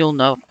 John, you'll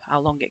know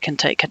how long it can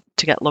take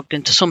to get logged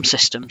into some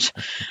systems.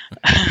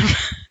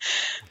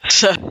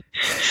 So,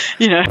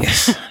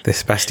 Yes,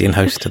 this Bastion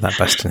host to that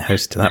Bastion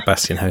host to that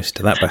Bastion host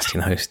to that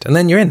Bastion host. And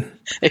then you're in.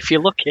 If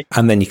you're lucky.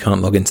 And then you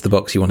can't log into the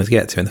box you wanted to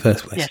get to in the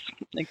first place. Yes,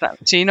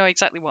 exactly. So you know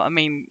exactly what I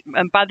mean.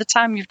 And by the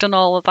time you've done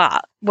all of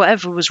that,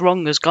 whatever was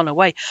wrong has gone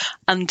away.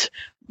 And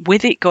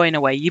with it going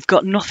away, you've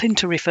got nothing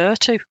to refer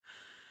to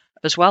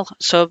as well.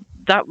 So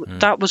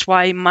that was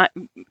why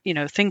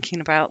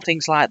thinking about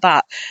things like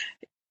that,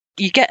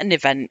 you get an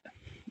event,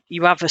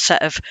 you have a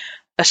set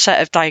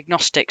of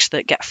diagnostics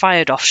that get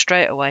fired off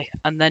straight away,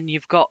 and then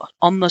you've got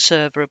on the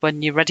server,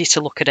 when you're ready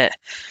to look at it,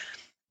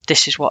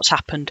 this is what's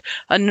happened.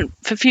 And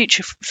for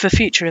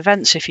future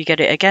events, if you get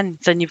it again,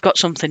 then you've got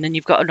something, and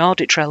you've got an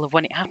audit trail of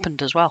when it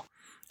happened as well.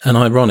 And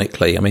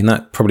ironically, I mean,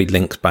 that probably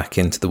links back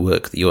into the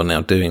work that you're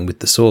now doing with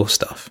the SOAR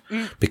stuff,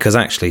 because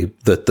actually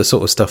the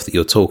sort of stuff that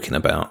you're talking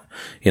about,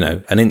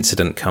 an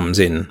incident comes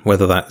in,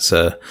 whether that's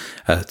a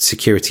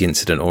security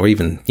incident or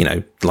even,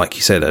 like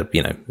you said, a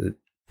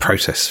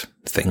process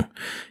thing,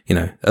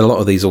 a lot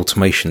of these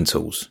automation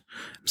tools.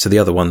 So the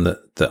other one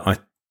that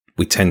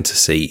we tend to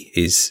see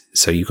is,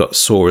 so you've got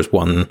SOAR as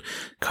one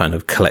kind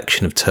of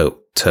collection of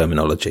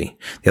terminology.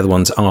 The other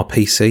one's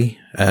RPC.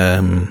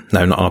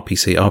 No, not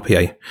RPC,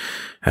 RPA.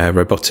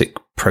 Robotic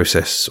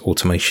process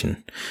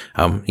automation.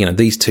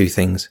 These two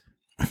things,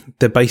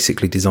 they're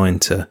basically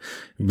designed to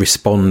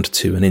respond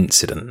to an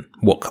incident,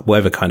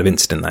 whatever kind of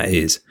incident that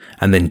is,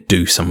 and then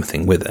do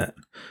something with it.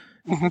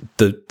 Mm-hmm.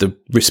 The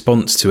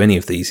response to any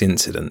of these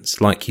incidents,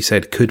 like you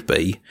said, could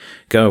be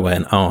go away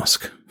and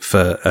ask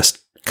for a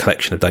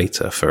collection of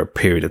data for a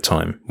period of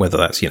time, whether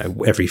that's,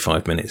 every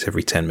 5 minutes,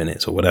 every 10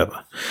 minutes or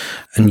whatever,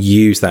 and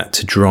use that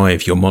to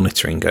drive your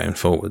monitoring going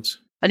forwards.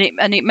 And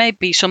it may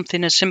be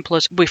something as simple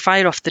as we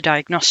fire off the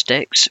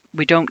diagnostics,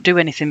 we don't do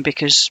anything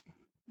because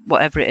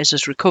whatever it is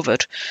has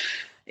recovered.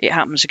 It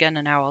happens again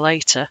an hour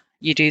later,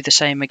 you do the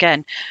same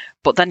again.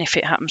 But then if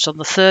it happens on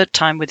the third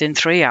time within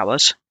 3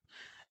 hours,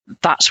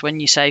 that's when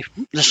you say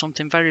there's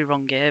something very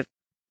wrong here.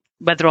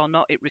 Whether or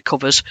not it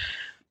recovers,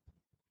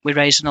 we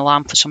raise an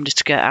alarm for somebody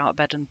to get out of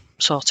bed and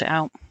sort it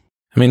out.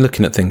 I mean,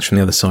 looking at things from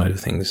the other side of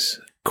things,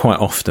 quite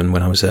often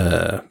when I was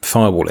a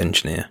firewall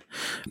engineer,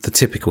 the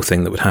typical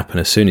thing that would happen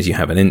as soon as you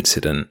have an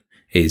incident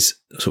is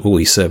sort of all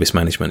these service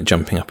management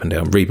jumping up and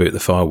down, reboot the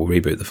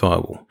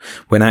firewall,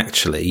 when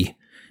actually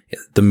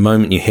the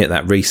moment you hit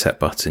that reset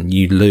button,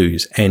 you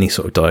lose any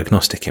sort of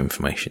diagnostic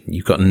information.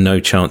 You've got no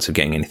chance of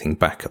getting anything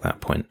back at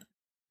that point.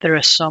 There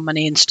are so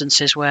many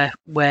instances where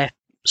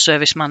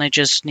service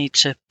managers need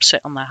to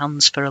sit on their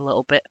hands for a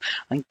little bit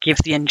and give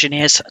the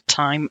engineers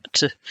time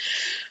to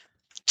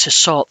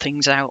sort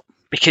things out,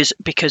 because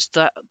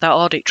that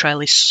audit trail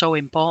is so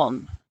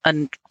important,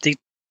 and they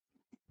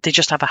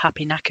just have a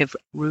happy knack of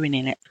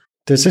ruining it.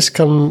 Does this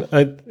come?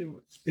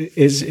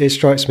 It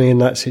strikes me in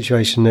that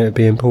situation that it'd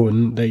be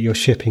important that you're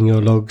shipping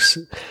your logs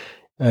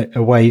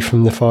away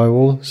from the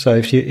firewall. So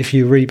if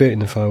you're rebooting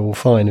the firewall,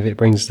 fine if it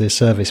brings the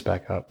service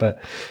back up.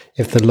 But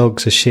if the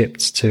logs are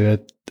shipped to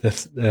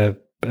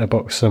a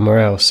box somewhere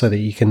else, so that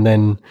you can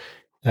then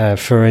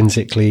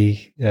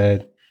forensically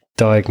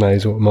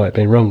diagnose what might have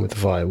been wrong with the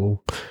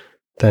firewall,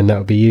 then that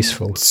would be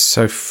useful.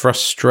 So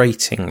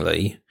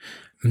frustratingly,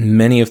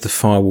 many of the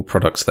firewall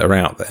products that are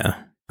out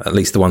there, at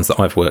least the ones that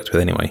I've worked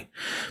with anyway,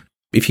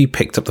 if you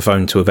picked up the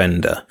phone to a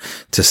vendor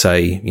to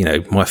say,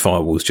 my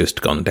firewall's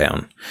just gone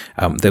down,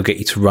 they'll get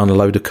you to run a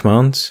load of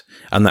commands,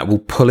 and that will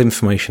pull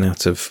information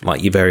out of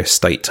like your various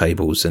state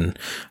tables and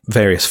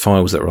various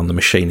files that are on the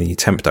machine in your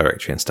temp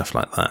directory and stuff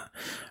like that.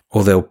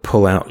 Or they'll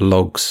pull out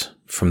logs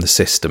from the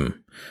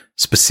system,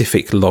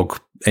 specific log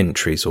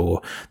entries,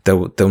 or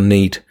they'll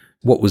need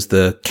what was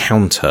the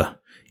counter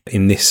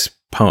in this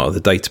part of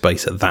the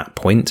database at that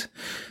point.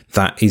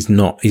 That is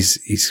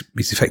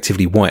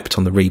effectively wiped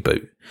on the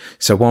reboot.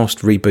 So whilst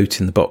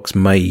rebooting the box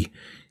may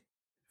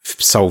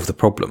solve the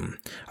problem,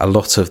 a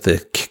lot of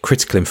the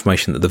critical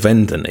information that the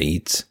vendor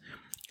needs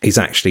is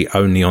actually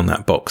only on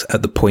that box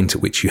at the point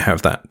at which you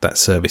have that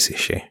service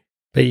issue.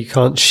 But you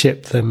can't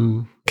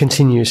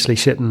continuously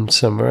ship them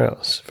somewhere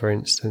else, for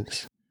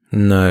instance.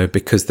 No,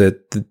 because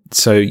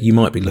so you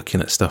might be looking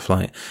at stuff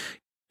like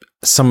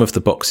some of the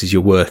boxes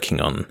you're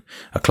working on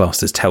are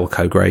classed as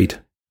telco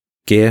grade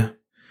gear,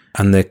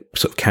 and they're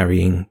sort of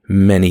carrying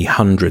many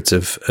hundreds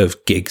of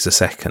gigs a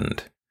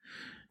second,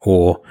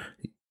 or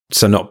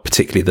so not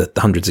particularly the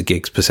hundreds of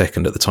gigs per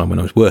second at the time when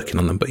I was working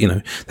on them, but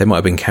they might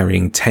have been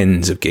carrying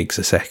tens of gigs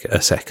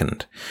a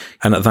second.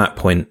 And at that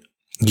point,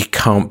 you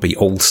can't be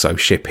also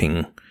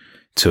shipping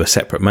to a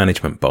separate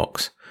management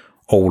box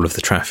all of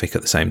the traffic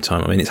at the same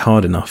time. I mean, it's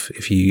hard enough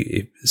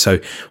so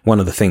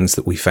one of the things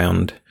that we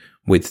found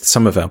with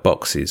some of our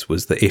boxes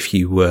was that if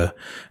you were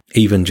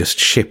even just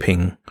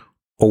shipping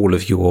all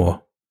of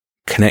your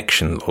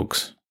connection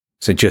logs,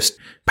 so just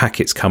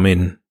packets come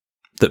in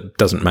that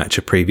doesn't match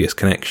a previous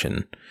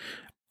connection,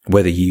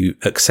 whether you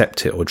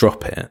accept it or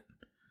drop it,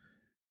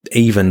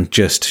 even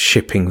just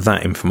shipping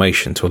that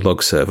information to a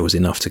log server was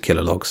enough to kill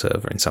a log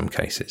server in some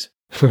cases.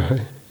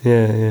 Right.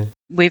 Yeah.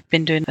 We've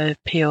been doing a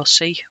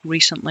POC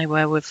recently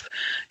where we've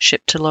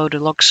shipped a load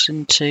of logs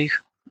into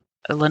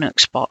a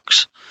Linux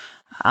box,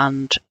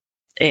 and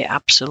it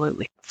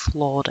absolutely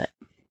floored it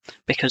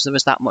because there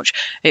was that much.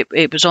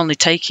 It was only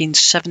taking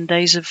 7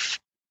 days of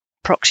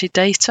proxy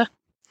data,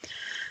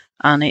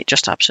 and it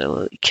just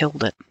absolutely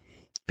killed it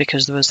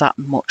because there was that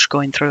much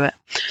going through it.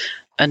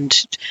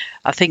 And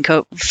I think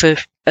for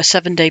a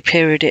 7-day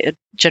period, it had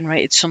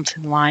generated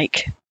something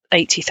like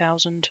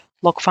 80,000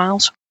 log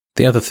files.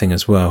 The other thing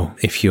as well,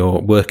 if you're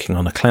working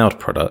on a cloud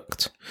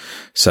product,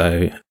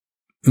 so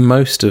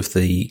most of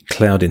the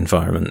cloud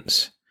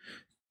environments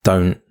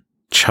don't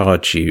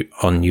charge you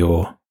on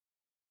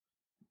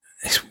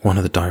it's one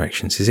of the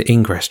directions. Is it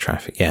ingress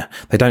traffic? Yeah.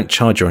 They don't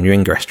charge you on your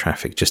ingress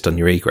traffic, just on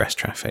your egress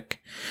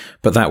traffic.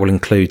 But that will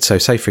include, so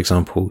say, for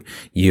example,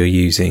 you're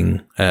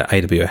using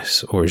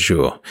AWS or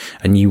Azure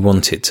and you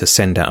want it to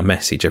send out a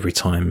message every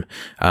time.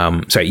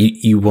 So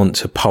you want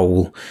to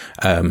poll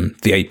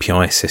the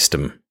API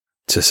system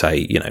to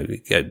say,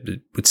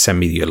 send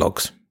me your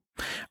logs.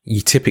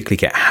 You typically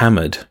get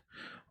hammered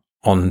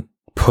on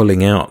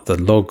pulling out the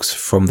logs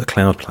from the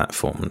cloud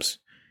platforms.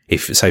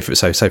 If say for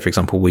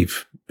example,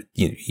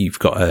 you've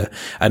got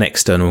an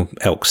external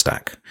Elk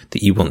stack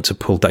that you want to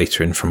pull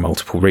data in from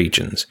multiple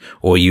regions,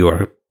 or you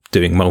are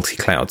doing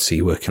multi-cloud, so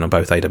you're working on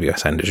both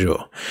AWS and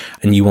Azure,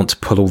 and you want to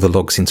pull all the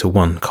logs into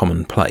one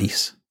common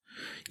place,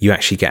 you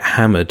actually get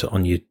hammered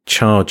on your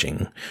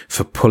charging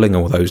for pulling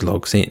all those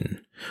logs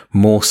in,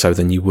 more so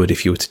than you would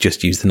if you were to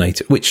just use the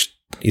native, which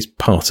is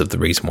part of the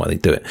reason why they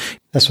do it.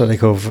 That's what they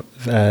call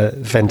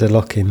vendor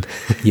lock-in.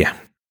 Yeah.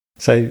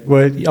 So,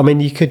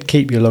 you could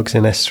keep your logs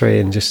in S3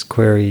 and just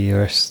query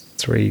your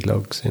S3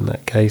 logs in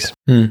that case.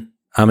 So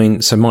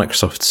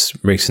Microsoft's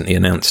recently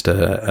announced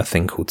a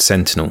thing called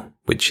Sentinel,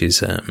 which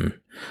is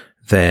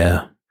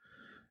their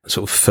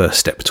sort of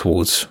first step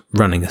towards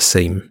running a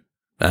SIEM,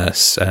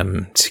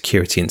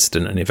 security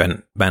incident and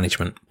event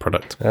management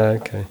product.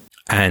 Okay.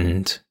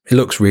 And it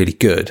looks really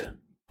good,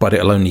 but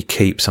it'll only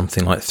keep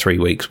something like 3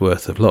 weeks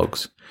worth of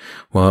logs.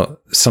 Well,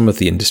 some of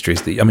the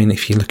industries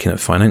if you're looking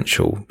at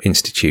financial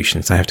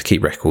institutions, they have to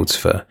keep records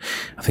for,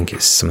 I think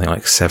it's something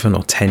like 7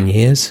 or 10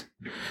 years.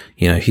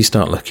 If you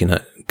start looking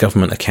at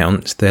government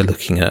accounts, they're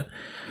looking at,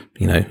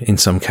 in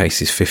some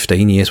cases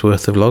 15 years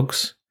worth of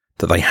logs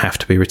that they have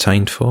to be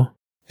retained for.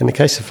 In the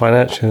case of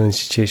financial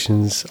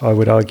institutions, I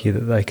would argue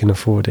that they can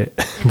afford it.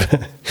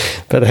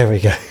 But there we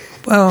go.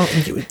 Well,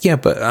 yeah,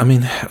 but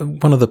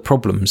one of the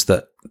problems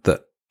that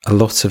a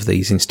lot of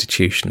these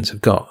institutions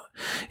have got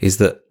is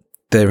that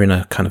they're in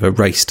a kind of a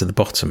race to the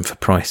bottom for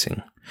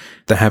pricing.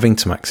 They're having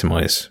to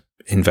maximize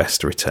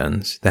investor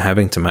returns. They're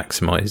having to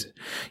maximize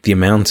the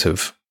amount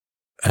of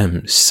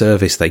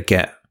service they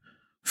get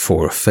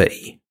for a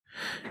fee.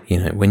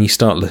 When you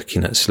start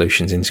looking at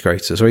solutions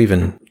integrators or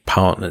even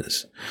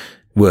partners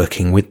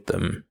working with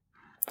them,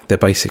 they're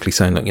basically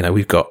saying, look,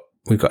 we've got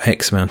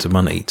X amount of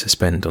money to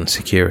spend on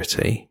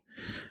security.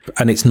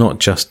 And it's not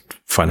just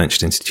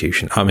financial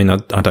institution.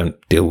 I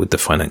don't deal with the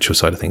financial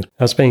side of things.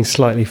 I was being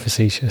slightly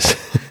facetious.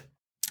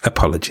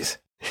 Apologies.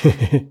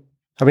 Just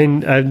from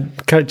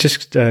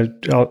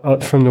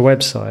the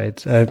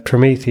website,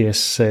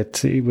 Prometheus,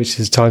 which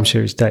is time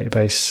series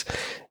database,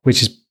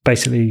 which is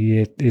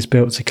basically is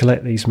built to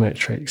collect these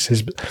metrics.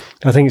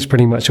 I think it's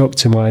pretty much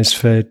optimized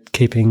for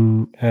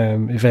keeping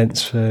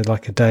events for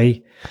like a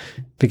day,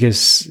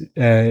 because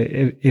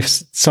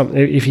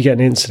if you get an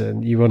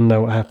incident, you want to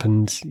know what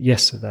happened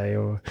yesterday,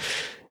 or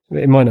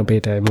it might not be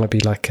a day, it might be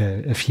like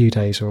a few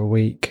days or a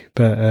week.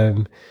 But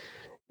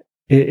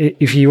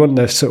if you want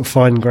the sort of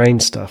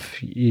fine-grained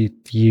stuff, you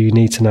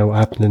need to know what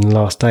happened in the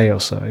last day or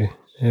so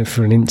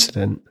for an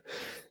incident.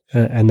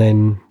 And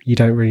then you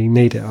don't really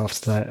need it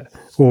after that.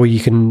 Or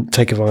you can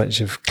take advantage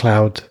of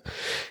cloud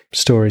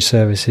storage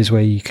services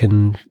where you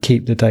can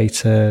keep the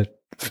data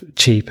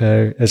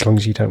cheaper as long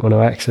as you don't want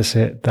to access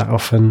it that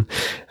often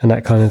and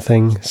that kind of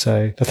thing.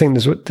 So I think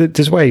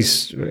there's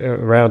ways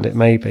around it,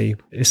 maybe.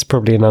 It's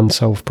probably an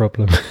unsolved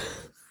problem.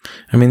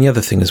 I mean, the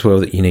other thing as well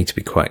that you need to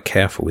be quite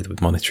careful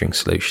with monitoring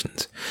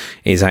solutions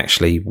is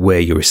actually where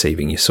you're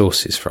receiving your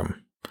sources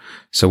from.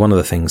 So one of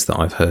the things that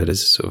I've heard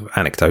as sort of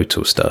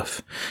anecdotal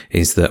stuff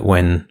is that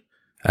when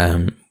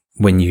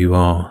you've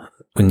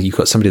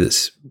got somebody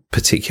that's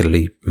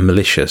particularly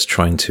malicious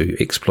trying to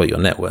exploit your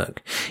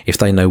network, if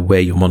they know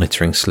where your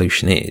monitoring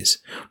solution is,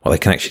 what they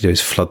can actually do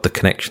is flood the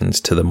connections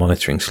to the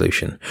monitoring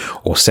solution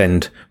or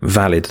send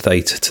valid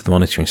data to the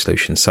monitoring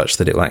solution such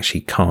that it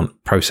actually can't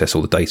process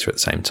all the data at the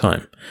same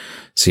time.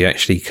 So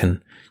you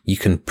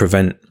can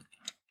prevent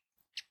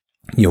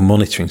your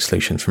monitoring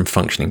solution from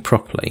functioning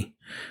properly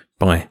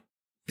by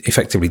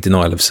effectively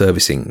denial of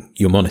servicing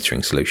your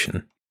monitoring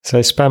solution. So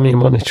spam your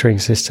monitoring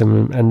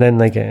system and then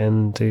they get in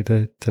and do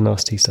the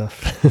nasty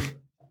stuff.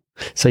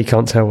 So you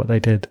can't tell what they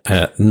did.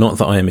 Not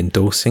that I am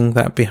endorsing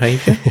that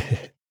behaviour.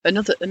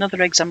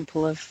 Another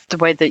example of the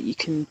way that you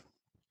can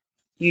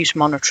use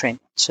monitoring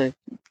to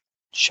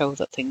show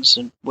that things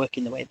are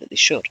working the way that they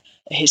should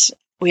is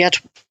we had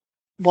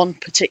one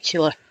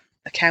particular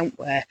account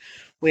where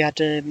we had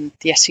the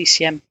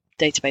SCCM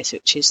database,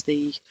 which is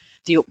the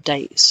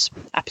updates,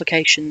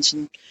 applications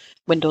and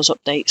Windows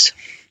updates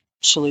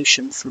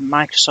solution from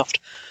Microsoft,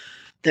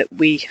 that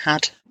we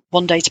had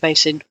one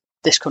database in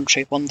this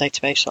country, one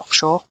database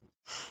offshore.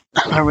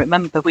 And I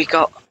remember we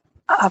got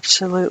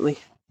absolutely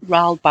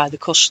riled by the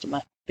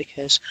customer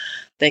because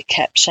they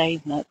kept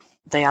saying that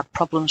they had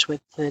problems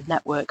with the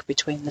network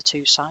between the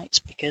two sites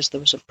because there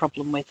was a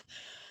problem with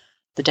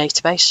the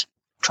database,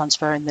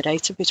 transferring the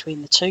data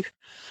between the two.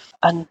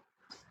 And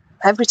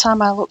every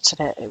time I looked at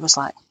it, it was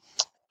like,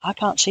 I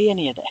can't see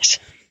any of this.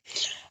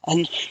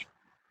 And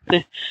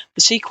the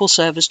SQL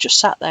servers just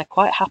sat there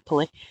quite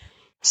happily.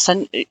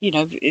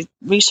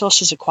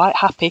 Resources are quite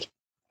happy.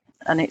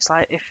 And it's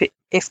like,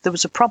 if there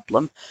was a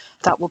problem,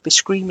 that would be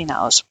screaming at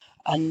us.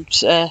 And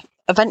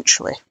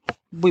eventually,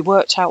 we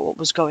worked out what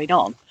was going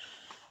on.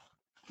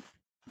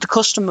 The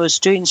customer was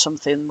doing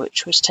something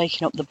which was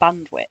taking up the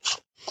bandwidth.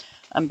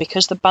 And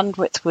because the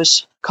bandwidth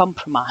was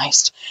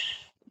compromised,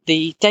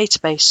 the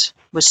database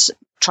was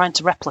trying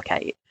to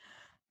replicate,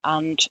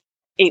 and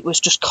it was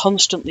just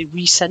constantly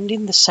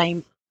resending the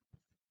same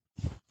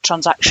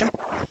transaction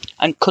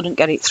and couldn't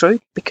get it through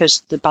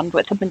because the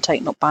bandwidth had been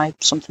taken up by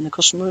something the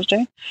customer was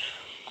doing.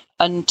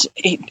 And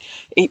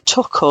it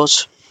took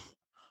us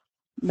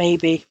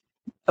maybe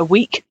a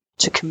week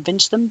to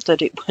convince them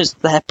that it was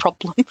their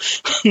problem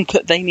and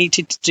that they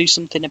needed to do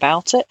something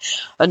about it.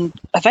 And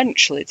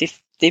eventually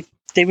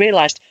they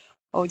realised,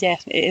 oh yeah,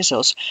 it is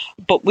us.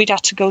 But we'd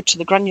had to go to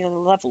the granular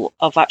level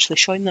of actually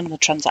showing them the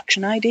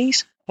transaction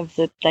IDs of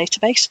the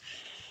database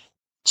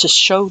to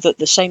show that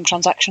the same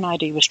transaction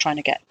ID was trying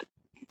to get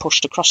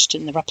pushed across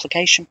in the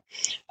replication,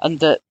 and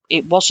that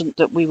it wasn't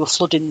that we were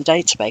flooding the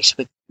database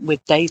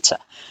with data.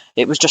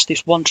 It was just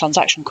this one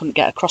transaction couldn't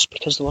get across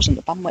because there wasn't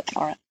the bandwidth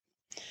for it.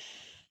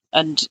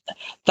 And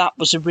that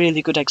was a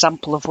really good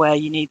example of where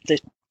you need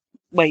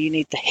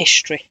the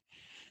history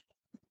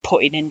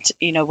putting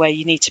into, where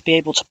you need to be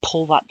able to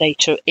pull that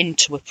data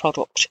into a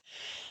product,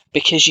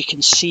 because you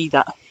can see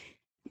that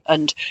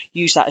and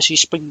use that as your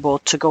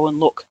springboard to go and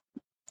look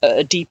at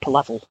a deeper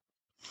level,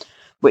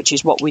 which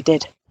is what we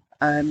did,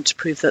 to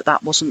prove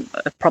that wasn't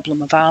a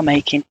problem of our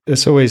making.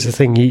 It's always the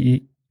thing,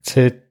 you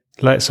to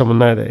let someone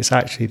know that it's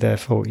actually their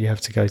fault. You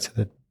have to go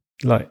to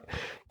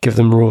give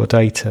them raw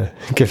data,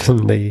 give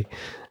them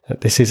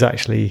this is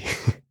actually,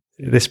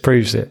 this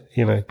proves it,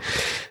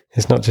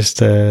 It's not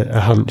just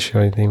a hunch or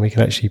anything. We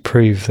can actually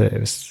prove that it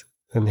was,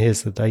 and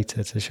here's the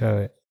data to show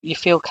it. You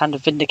feel kind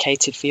of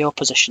vindicated for your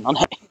position on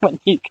it when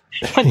you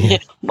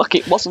look,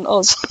 it wasn't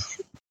us.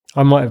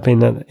 I might have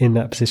been in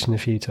that position a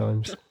few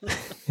times.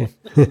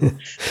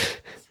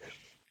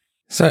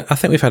 So I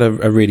think we've had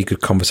a really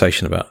good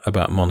conversation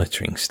about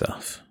monitoring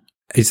stuff.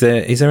 Is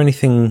there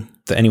anything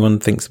that anyone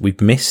thinks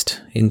we've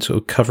missed in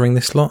sort of covering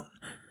this lot?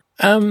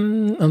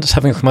 I'm just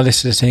having a look at my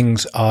list of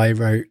things I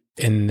wrote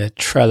in the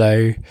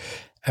Trello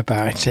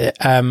about it.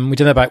 We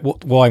don't know about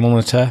what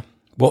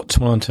to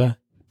monitor,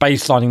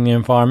 baselining the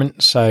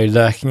environment, so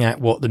looking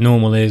at what the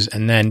normal is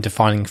and then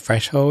defining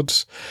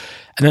thresholds,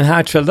 and then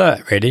how to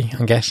alert, really,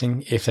 I'm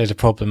guessing, if there's a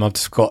problem. I've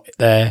just got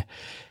there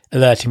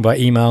alerting by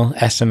email,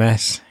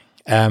 SMS,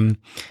 And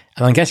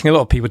I'm guessing a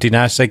lot of people do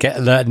now, so they get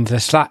alerted into the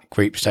Slack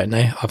groups, don't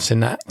they? I've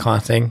seen that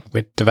kind of thing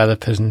with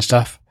developers and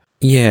stuff.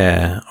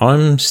 Yeah,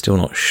 I'm still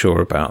not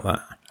sure about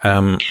that.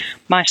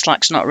 My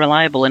Slack's not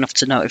reliable enough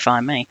to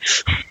notify me.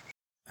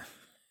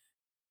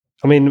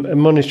 I mean,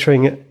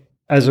 monitoring it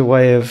as a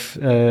way of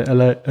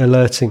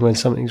alerting when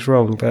something's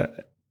wrong,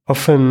 but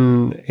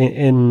often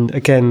in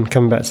again,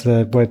 coming back to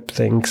the web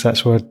thing, because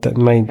that's where the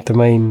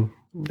main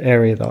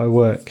area that I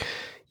work.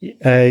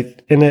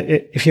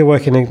 If you're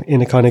working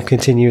in a kind of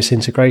continuous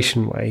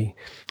integration way,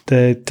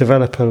 the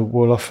developer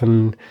will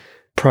often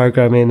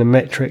program in a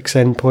metrics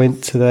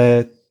endpoint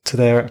to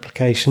their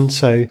application.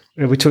 So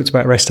we talked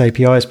about REST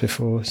APIs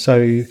before. So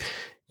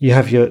you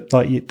have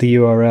the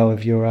URL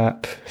of your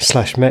app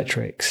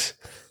 /metrics,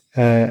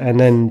 and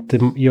then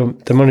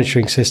the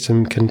monitoring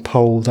system can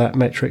poll that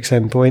metrics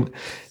endpoint.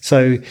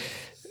 So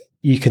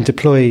you can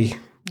deploy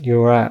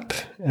your app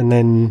and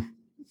then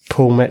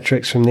pull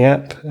metrics from the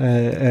app.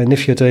 And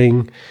if you're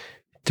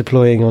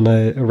deploying on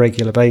a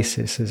regular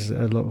basis, as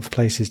a lot of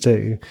places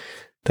do,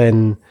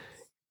 then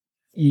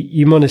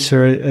you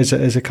monitor it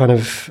as a kind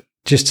of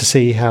just to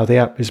see how the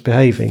app is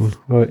behaving,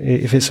 or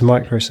if it's a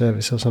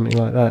microservice or something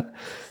like that.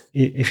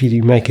 If you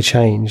do make a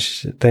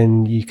change,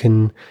 then you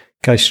can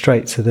go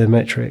straight to the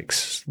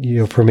metrics,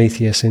 your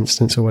Prometheus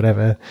instance or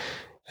whatever,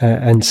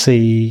 and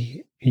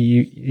see.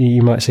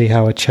 You might see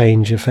how a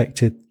change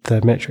affected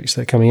the metrics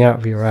that are coming out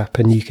of your app,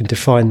 and you can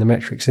define the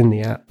metrics in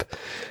the app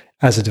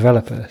as a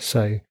developer.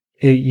 So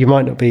you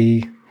might not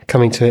be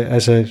coming to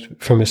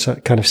it from a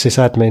kind of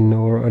sysadmin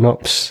or an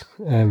ops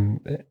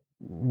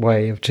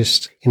way of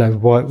just,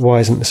 why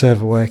isn't the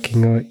server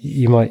working? Or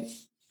you might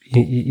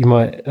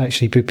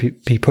actually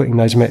be putting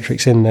those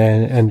metrics in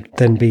there and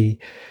then be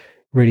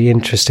really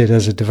interested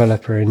as a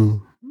developer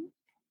in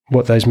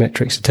what those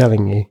metrics are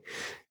telling you,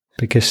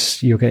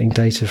 because you're getting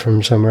data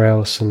from somewhere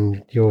else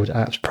and your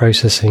app's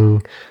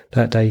processing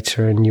that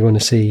data and you want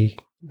to see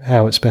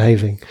how it's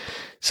behaving.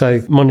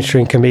 So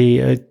monitoring can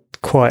be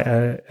quite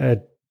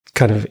a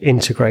kind of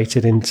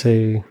integrated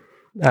into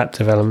app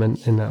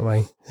development in that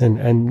way,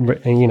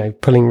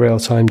 and pulling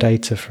real-time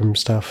data from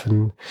stuff,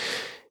 and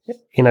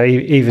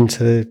even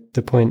to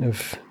the point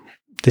of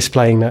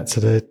displaying that to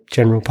the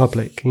general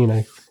public.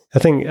 I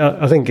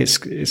think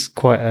it's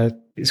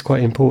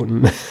quite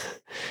important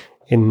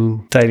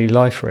in daily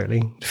life,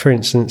 really. For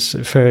instance,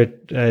 for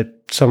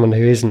someone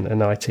who isn't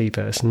an IT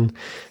person,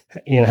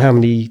 how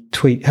many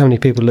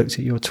people looked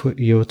at your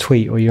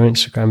tweet or your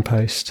Instagram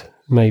post?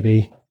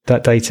 Maybe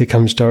that data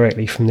comes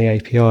directly from the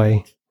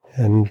API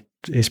and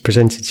is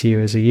presented to you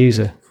as a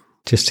user.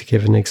 Just to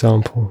give an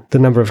example, the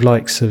number of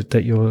likes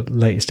that your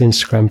latest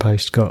Instagram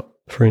post got,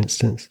 for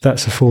instance,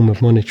 that's a form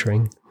of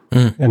monitoring,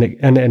 and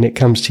it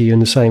comes to you in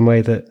the same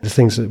way that the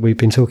things that we've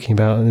been talking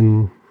about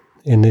in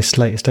this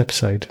latest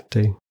episode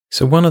do.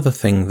 So one other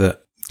thing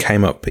that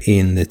came up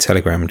in the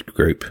Telegram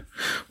group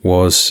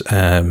was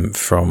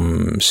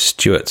from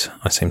Stuart,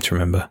 I seem to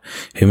remember,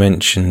 who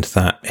mentioned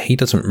that he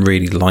doesn't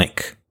really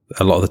like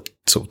a lot of the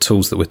sort of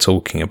tools that we're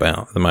talking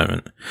about at the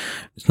moment.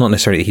 It's not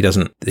necessarily he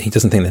doesn't think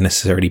they're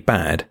necessarily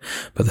bad,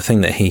 but the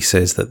thing that he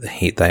says that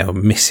they are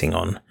missing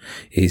on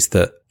is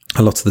that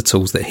a lot of the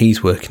tools that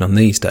he's working on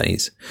these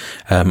days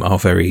are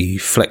very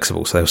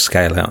flexible. So they'll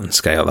scale out and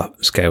scale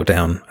up, scale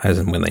down as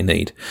and when they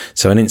need.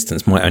 So an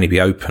instance might only be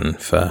open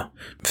for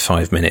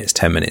 5 minutes,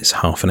 10 minutes,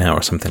 half an hour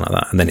or something like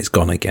that, and then it's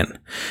gone again.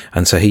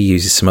 And so he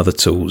uses some other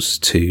tools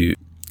to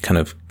kind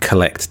of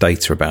collect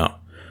data about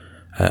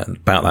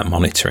that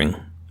monitoring.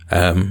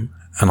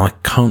 And I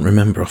can't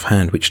remember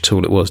offhand which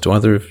tool it was.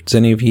 Does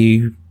any of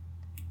you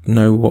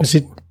know what?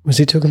 Was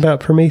he talking about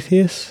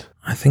Prometheus?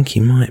 I think he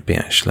might be,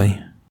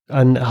 actually.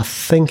 And I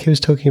think he was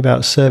talking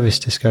about service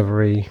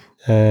discovery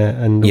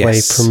and the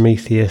way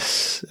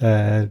Prometheus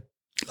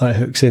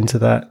hooks into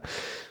that.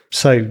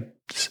 So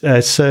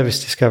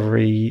service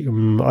discovery,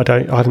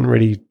 I haven't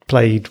really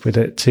played with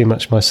it too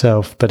much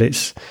myself, but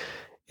it's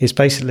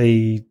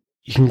basically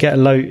you can get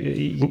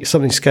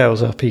something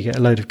scales up, you get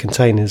a load of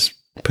containers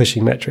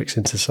pushing metrics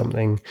into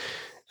something,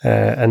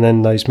 and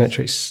then those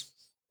metrics,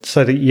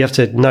 so that you have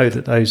to know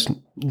that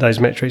those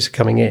metrics are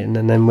coming in,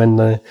 and then when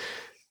the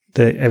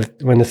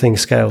thing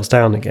scales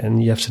down again,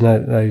 you have to know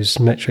that those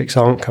metrics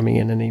aren't coming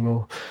in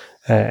anymore,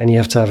 and you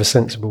have to have a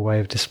sensible way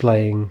of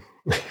displaying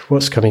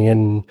what's coming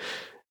in,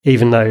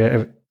 even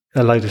though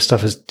a load of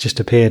stuff has just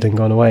appeared and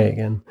gone away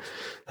again.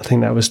 I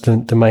think that was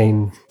the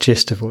main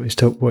gist of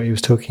what he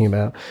was talking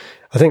about.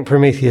 I think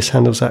Prometheus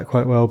handles that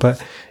quite well,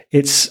 but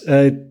it's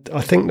I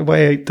think the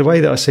way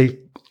that I see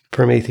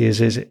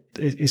Prometheus is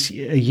it's a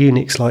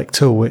Unix-like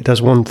tool. It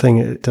does one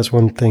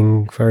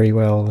thing very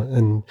well,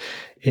 and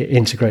it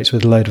integrates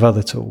with a load of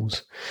other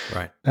tools.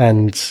 Right.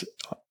 And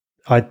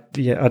I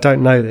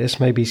don't know this.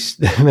 Maybe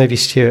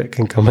Stuart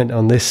can comment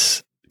on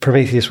this.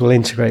 Prometheus will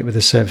integrate with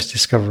a service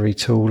discovery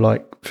tool,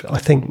 like I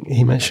think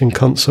he mentioned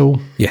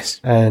Consul. Yes.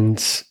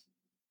 And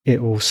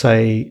it will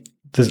say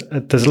there's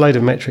a load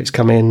of metrics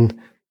come in,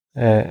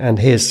 and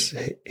here's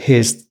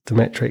the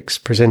metrics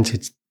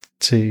presented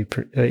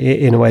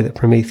in a way that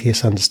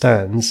Prometheus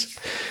understands,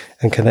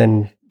 and can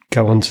then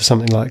go on to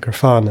something like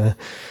Grafana,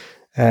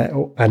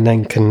 and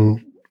then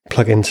can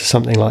plug into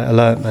something like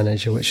Alert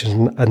Manager, which is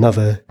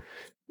another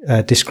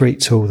discrete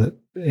tool that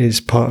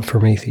is part of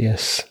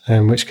Prometheus,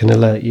 which can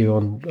alert you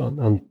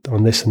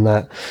on this and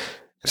that.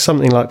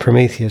 Something like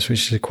Prometheus,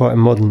 which is quite a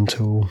modern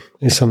tool,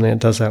 is something that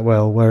does that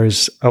well,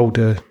 whereas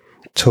older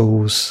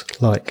tools,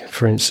 like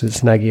for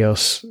instance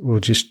Nagios,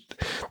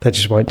 they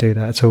just won't do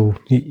that at all.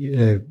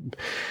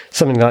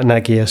 Something like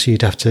Nagios,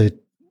 you'd have to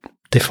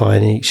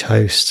define each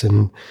host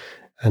and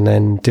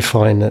then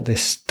define that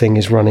this thing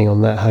is running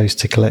on that host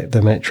to collect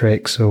the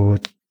metrics or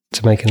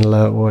to make an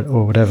alert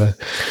or whatever.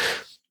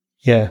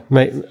 Yeah,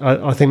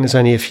 I think there's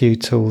only a few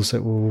tools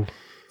that will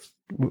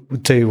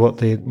do what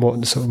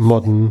sort of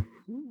modern,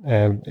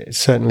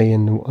 certainly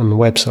on the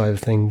web side of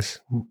things,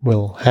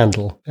 will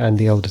handle, and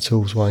the older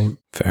tools won't.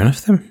 Fair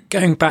enough then.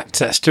 Going back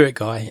to that Stuart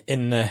guy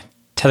in the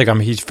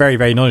Telegram, he's very,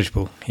 very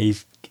knowledgeable.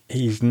 He's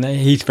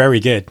very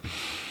good.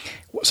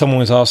 Someone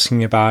was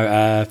asking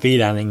about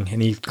VLANing,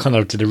 and he kind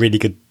of did a really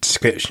good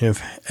description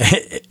of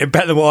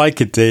better than what I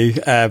could do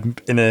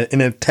in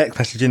a text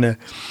message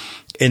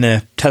in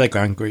a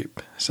Telegram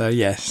group. So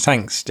yeah,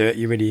 thanks, Stuart.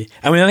 I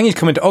think he's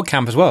coming to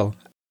OggCamp as well.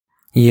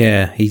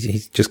 Yeah,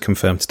 he's just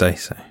confirmed today.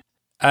 So,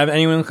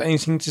 anyone got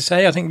anything to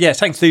say? I think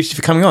thanks, Lucy,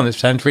 for coming on. It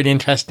sounds really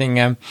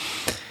interesting.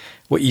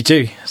 What you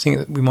do, I think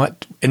that we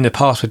might in the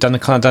past we've done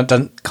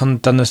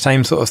the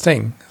same sort of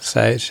thing.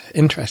 So it's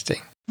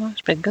interesting. Well,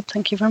 it's been good.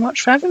 Thank you very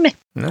much for having me.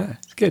 No,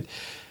 it's good.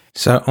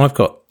 So I've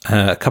got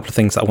a couple of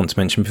things that I want to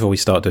mention before we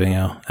start doing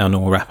our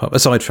normal wrap up,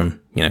 aside from,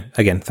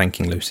 again,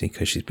 thanking Lucy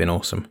because she's been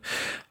awesome.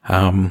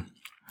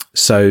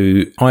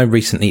 So I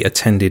recently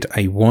attended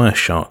a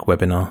Wireshark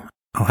webinar.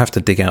 I'll have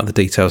to dig out the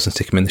details and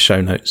stick them in the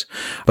show notes,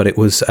 but it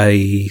was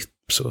a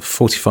sort of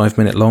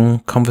 45-minute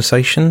long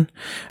conversation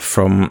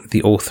from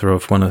the author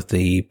of one of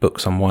the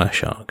books on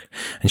Wireshark.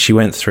 And she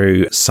went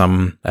through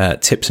some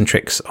tips and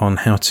tricks on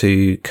how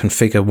to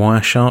configure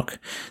Wireshark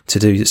to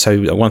do.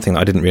 So one thing that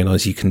I didn't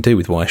realize you can do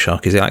with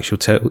Wireshark is it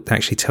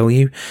actually tell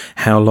you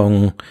how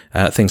long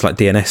things like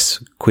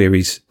DNS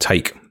queries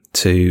take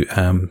to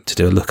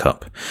do a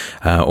lookup,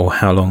 or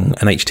how long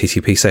an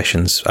HTTP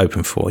session's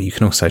open for. You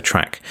can also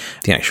track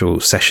the actual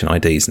session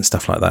IDs and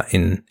stuff like that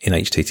in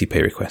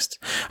HTTP requests.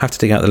 I have to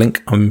dig out the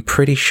link. I'm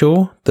pretty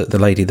sure that the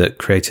lady that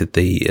created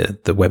the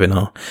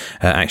webinar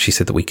actually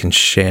said that we can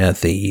share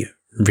the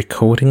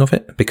recording of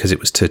it because it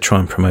was to try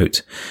and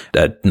promote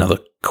another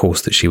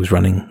course that she was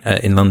running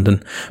in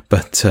London.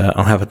 But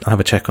I'll have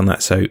a check on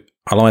that. So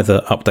I'll either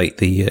update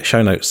the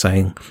show notes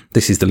saying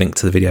this is the link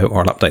to the video,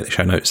 or I'll update the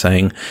show notes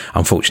saying,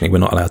 unfortunately, we're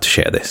not allowed to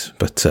share this.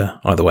 But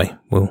either way,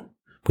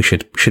 we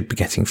should be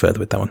getting further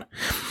with that one.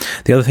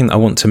 The other thing that I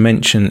want to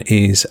mention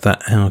is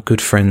that our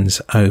good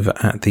friends over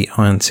at the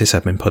Iron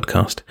Sysadmin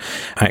podcast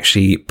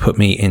actually put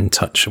me in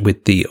touch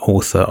with the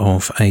author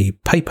of a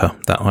paper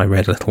that I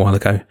read a little while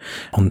ago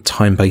on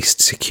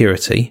time-based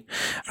security.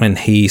 And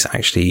he's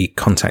actually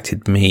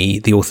contacted me,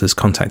 the author's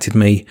contacted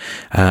me,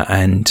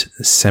 and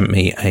sent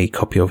me a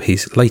copy of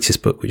his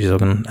latest book, which is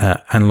on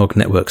analog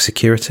network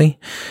security.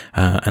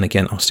 And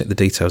again, I'll stick the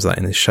details of that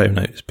in the show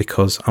notes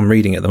because I'm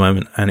reading it at the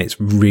moment and it's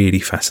really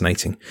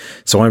fascinating.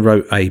 So I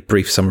wrote a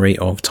brief summary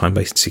of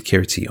time-based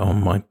security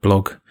on my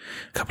blog a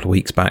couple of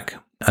weeks back,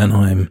 and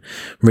I'm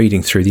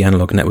reading through the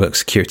analog network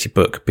security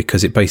book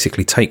because it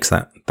basically takes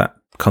that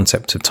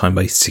concept of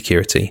time-based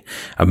security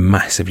and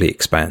massively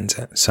expands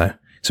it. So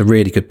it's a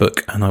really good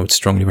book and I would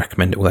strongly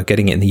recommend it, although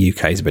getting it in the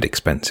UK is a bit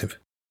expensive.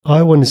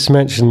 I wanted to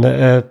mention that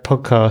a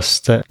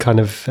podcast that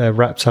kind of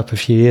wrapped up a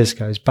few years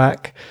ago is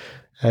back.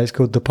 It's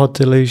called The Pod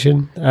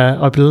Delusion.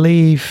 I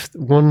believe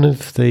one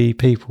of the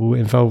people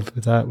involved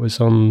with that was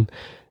came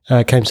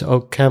to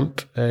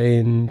OggCamp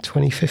in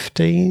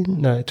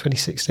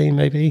 2016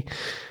 maybe.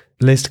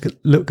 Liz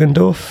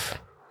Lutkendorf.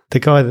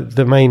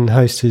 The main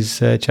host is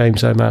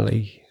James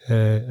O'Malley.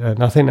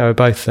 And I think they were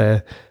both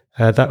there.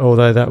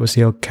 Although that was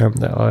the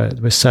OggCamp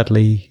that was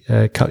sadly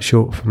cut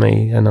short for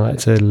me, and I had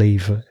to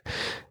leave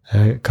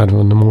kind of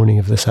on the morning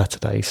of the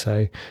Saturday.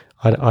 So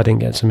I didn't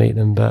get to meet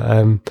them,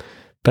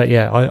 But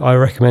yeah, I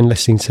recommend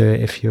listening to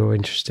it if you're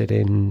interested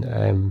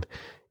in.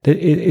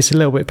 It's a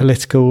little bit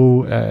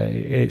political.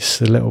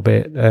 It's a little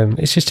bit.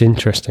 It's just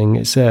interesting.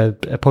 It's a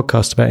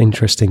podcast about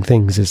interesting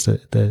things. Is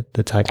the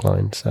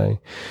tagline. So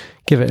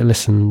give it a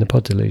listen. The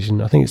Pod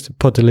Delusion. I think it's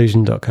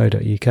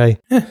poddelusion.co.uk.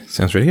 Yeah,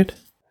 sounds really good.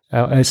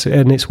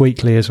 It's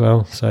weekly as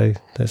well. So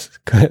there's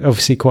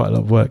obviously quite a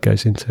lot of work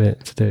goes into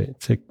it to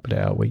put it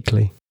out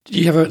weekly. Do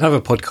you have another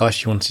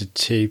podcast you wanted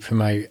to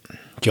promote,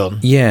 John?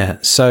 Yeah,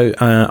 so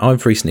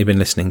I've recently been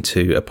listening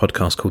to a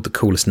podcast called The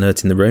Coolest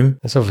Nerds in the Room.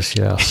 That's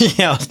obviously us.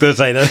 Yeah, I was going to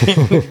say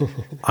that.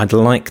 I'd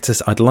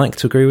like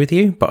to agree with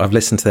you, but I've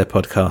listened to their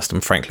podcast,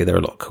 and frankly, they're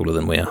a lot cooler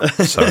than we are.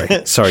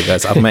 Sorry,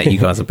 guys. I've met you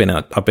guys.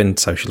 I've been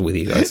social with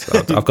you guys.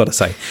 I've got to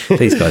say,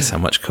 these guys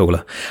sound much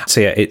cooler.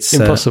 So yeah, it's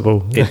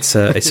impossible. It's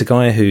a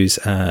guy who's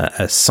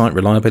a site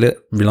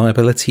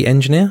reliability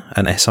engineer,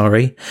 an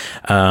SRE,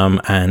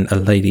 and a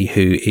lady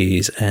who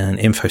is an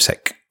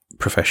InfoSec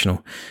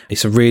professional.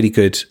 It's a really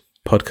good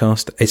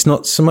podcast. It's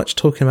not so much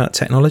talking about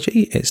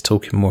technology, it's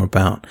talking more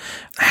about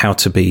how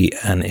to be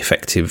an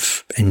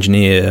effective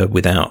engineer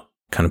without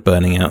kind of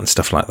burning out and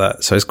stuff like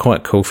that. So it's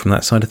quite cool from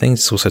that side of things.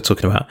 It's also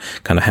talking about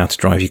kind of how to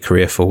drive your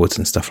career forwards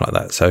and stuff like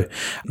that. So,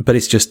 but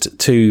it's just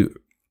two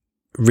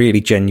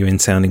really genuine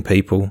sounding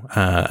people,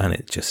 and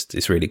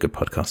it's really good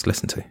podcast to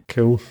listen to.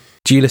 Cool.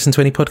 Do you listen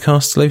to any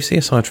podcasts, Lucy,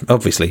 aside from,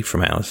 obviously,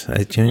 from ours?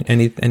 Do you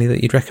any that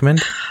you'd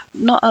recommend?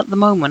 Not at the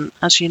moment.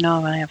 As you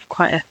know, I have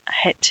quite a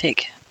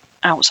hectic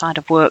outside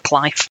of work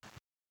life.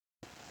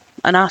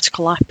 An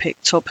article I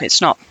picked up,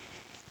 it's not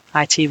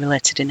IT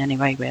related in any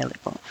way really,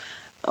 but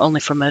only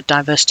from a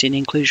diversity and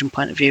inclusion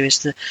point of view,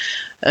 is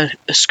a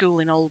school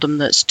in Oldham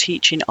that's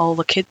teaching all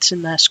the kids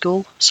in their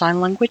school sign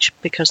language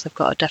because they've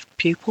got a deaf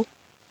pupil,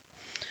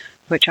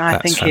 which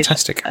that's think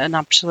fantastic. Is an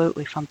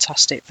absolutely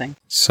fantastic thing.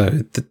 So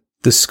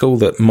the school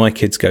that my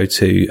kids go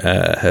to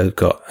have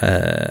got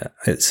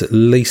it's at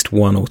least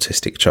one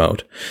autistic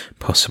child,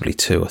 possibly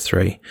 2 or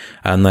 3,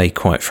 and they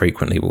quite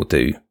frequently will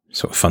do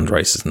sort of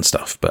fundraisers and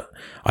stuff. But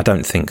I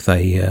don't think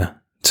they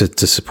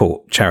to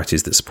support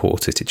charities that support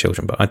autistic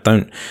children. But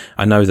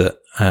I know that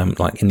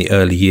like in the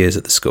early years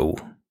at the school,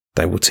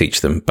 they will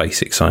teach them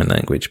basic sign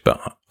language, but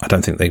I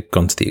don't think they've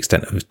gone to the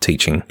extent of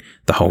teaching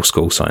the whole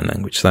school sign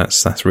language. So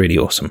that's really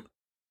awesome.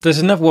 There's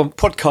another one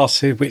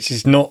podcast which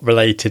is not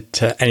related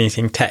to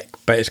anything tech,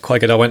 but it's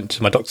quite good. I went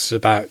to my doctor's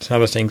about some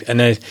other things, and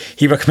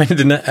he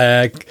recommended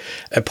a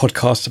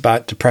podcast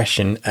about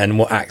depression and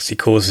what actually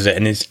causes it,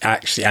 and is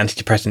actually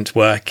antidepressants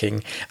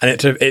working. And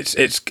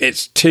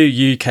it's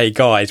 2 UK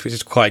guys, which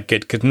is quite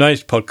good because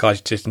most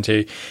podcasts you listen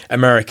to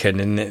American,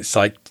 and it's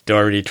like, do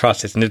I really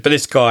trust this? But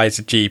this guy is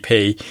a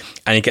GP,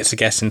 and he gets a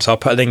guest, and so I'll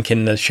put a link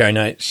in the show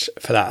notes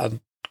for that.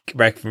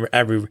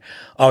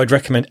 I would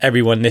recommend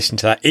everyone listen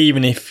to that,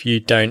 even if you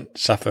don't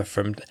suffer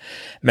from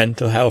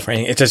mental health or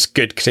anything. It's just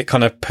good because it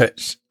kind of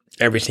puts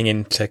everything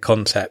into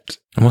concept.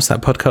 And what's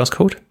that podcast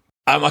called?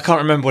 I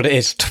can't remember what it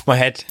is off the top of my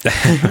head.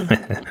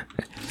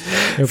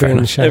 It'll be in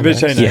the show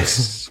notes.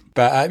 Yes.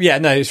 But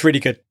no, it's really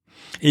good.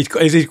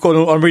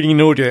 I'm reading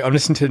an audio. I'm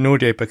listening to an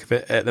audio book of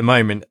it at the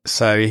moment.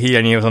 So he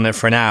only was on there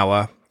for an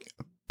hour,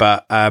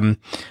 but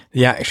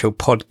the actual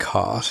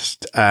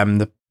podcast,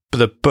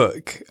 the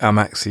book I'm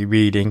actually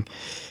reading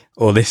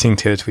or listening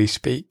to as we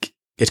speak,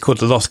 it's called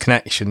The Lost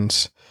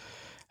Connections.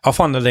 I'll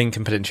find the link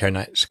and put it in show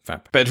notes.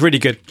 Fab. But it's really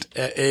good.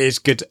 It is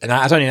good. And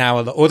it's only an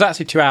hour long. Well, it's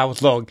actually 2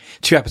 hours long,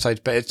 2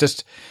 episodes, but it's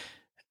just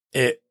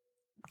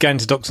going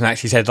to the doctor and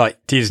actually said, like,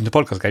 do you listen to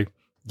podcasts? I go,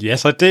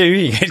 yes, I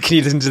do. Can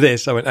you listen to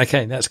this? I went,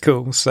 okay, that's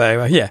cool.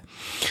 So,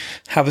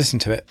 have a listen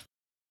to it.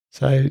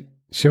 So,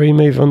 shall we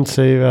move on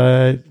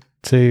to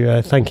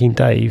thanking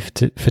Dave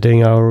for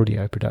doing our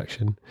audio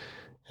production?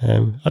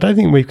 I don't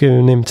think we've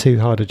given him too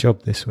hard a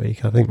job this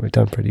week. I think we've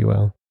done pretty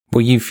well.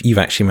 Well, you've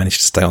actually managed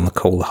to stay on the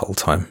call the whole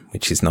time,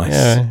 which is nice.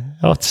 Yeah,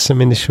 after some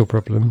initial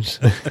problems.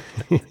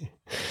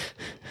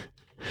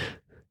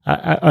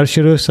 I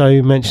should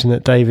also mention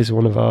that Dave is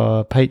one of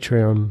our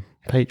Patreon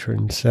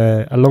patrons,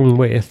 along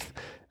with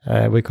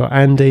we've got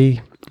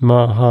Andy,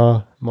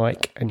 Maha,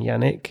 Mike and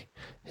Yannick,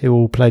 who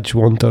all pledge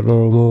 $1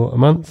 or more a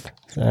month.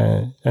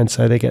 And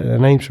so they get their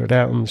names read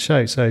out on the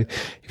show. So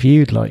if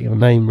you'd like your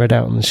name read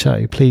out on the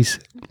show, please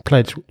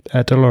pledge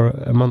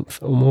 $1 a month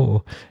or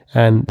more.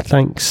 And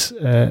thanks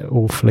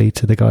awfully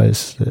to the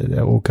guys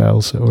or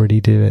girls that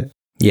already do it.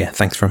 Yeah,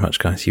 thanks very much,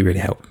 guys. You really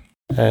help.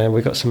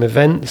 We've got some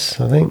events,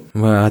 I think.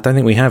 Well, I don't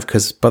think we have,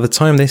 because by the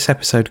time this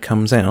episode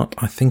comes out,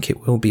 I think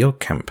it will be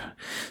OggCamp.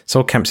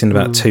 So OggCamp's in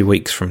about 2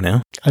 weeks from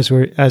now. As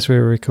we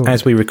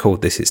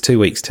record this, it's 2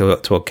 weeks to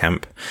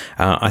OggCamp.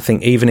 I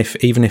think even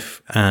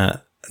if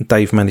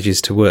Dave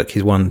manages to work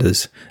his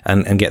wonders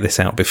and get this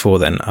out before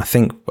then, I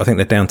think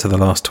they're down to the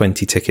last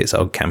 20 tickets at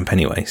OggCamp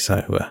anyway.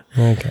 So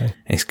okay,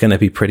 it's going to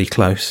be pretty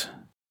close.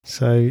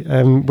 So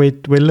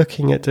we're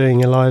looking at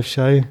doing a live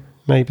show,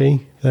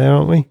 maybe there,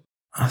 aren't we?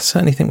 I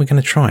certainly think we're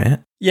going to try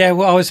it. Yeah,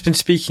 well, I've been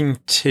speaking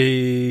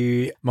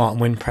to Martin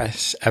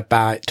Windpress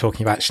about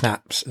talking about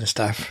Snaps and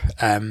stuff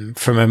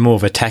from a more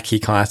of a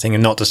techie kind of thing,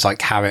 and not just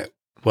like how it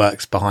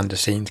works behind the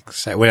scenes.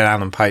 So we're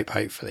Alan Pope,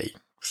 hopefully.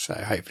 So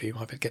hopefully we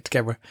might be able to get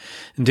together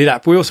and do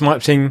that. But we also might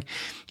be seeing,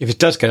 if it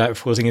does go out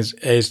before, the thing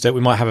is that we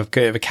might have a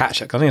bit of a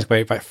catch up. I think it's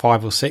about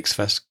 5 or 6 of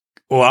us,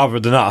 or other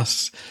than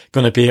us,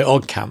 going to be at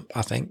OggCamp,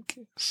 I think.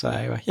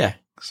 So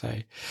so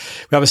we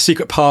have a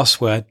secret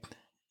password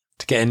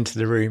to get into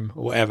the room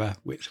or whatever,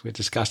 which we're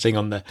discussing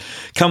on the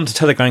come to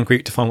Telegram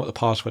group to find what the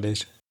password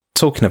is.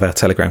 Talking of our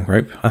Telegram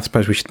group, I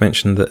suppose we should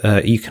mention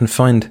that you can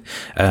find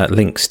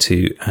links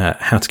to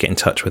how to get in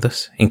touch with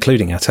us,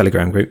 including our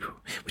Telegram group,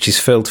 which is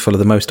filled full of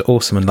the most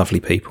awesome and lovely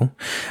people.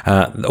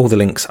 All the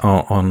links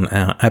are on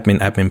our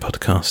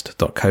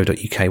adminpodcast.co.uk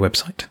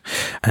website,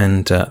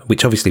 and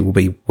which obviously will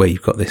be where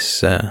you've got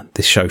this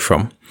show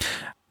from.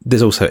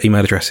 There's also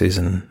email addresses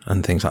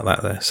and things like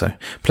that there. So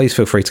please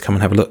feel free to come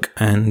and have a look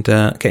and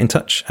get in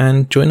touch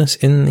and join us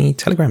in the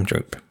Telegram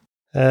group.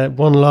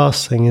 One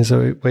last thing is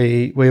that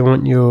we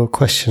want your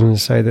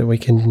questions so that we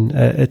can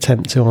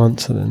attempt to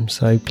answer them.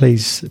 So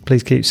please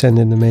keep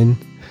sending them in.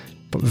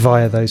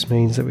 via those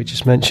means that we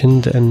just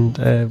mentioned, and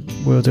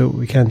we'll do what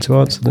we can to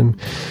answer them.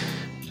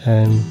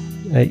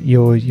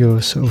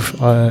 Your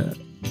sort of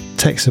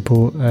tech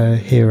support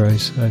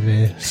heroes over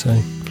here. So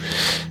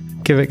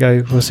give it a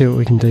go. We'll see what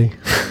we can do.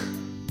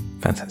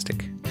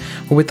 Fantastic.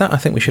 Well, with that, I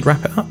think we should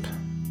wrap it up.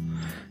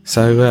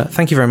 So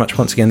thank you very much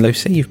once again,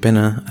 Lucy. You've been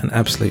an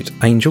absolute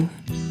angel,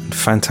 and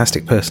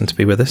fantastic person to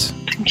be with us.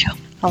 Thank you.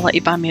 I'll let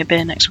you buy me a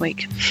beer next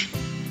week.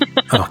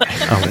 Okay,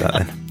 I'll do that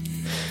then.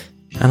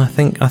 And I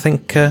think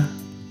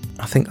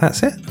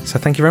that's it. So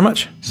thank you very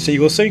much. See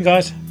you all soon,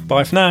 guys.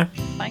 Bye for now.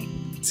 Bye.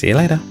 See you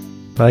later.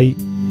 Bye.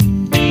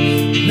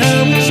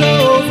 Now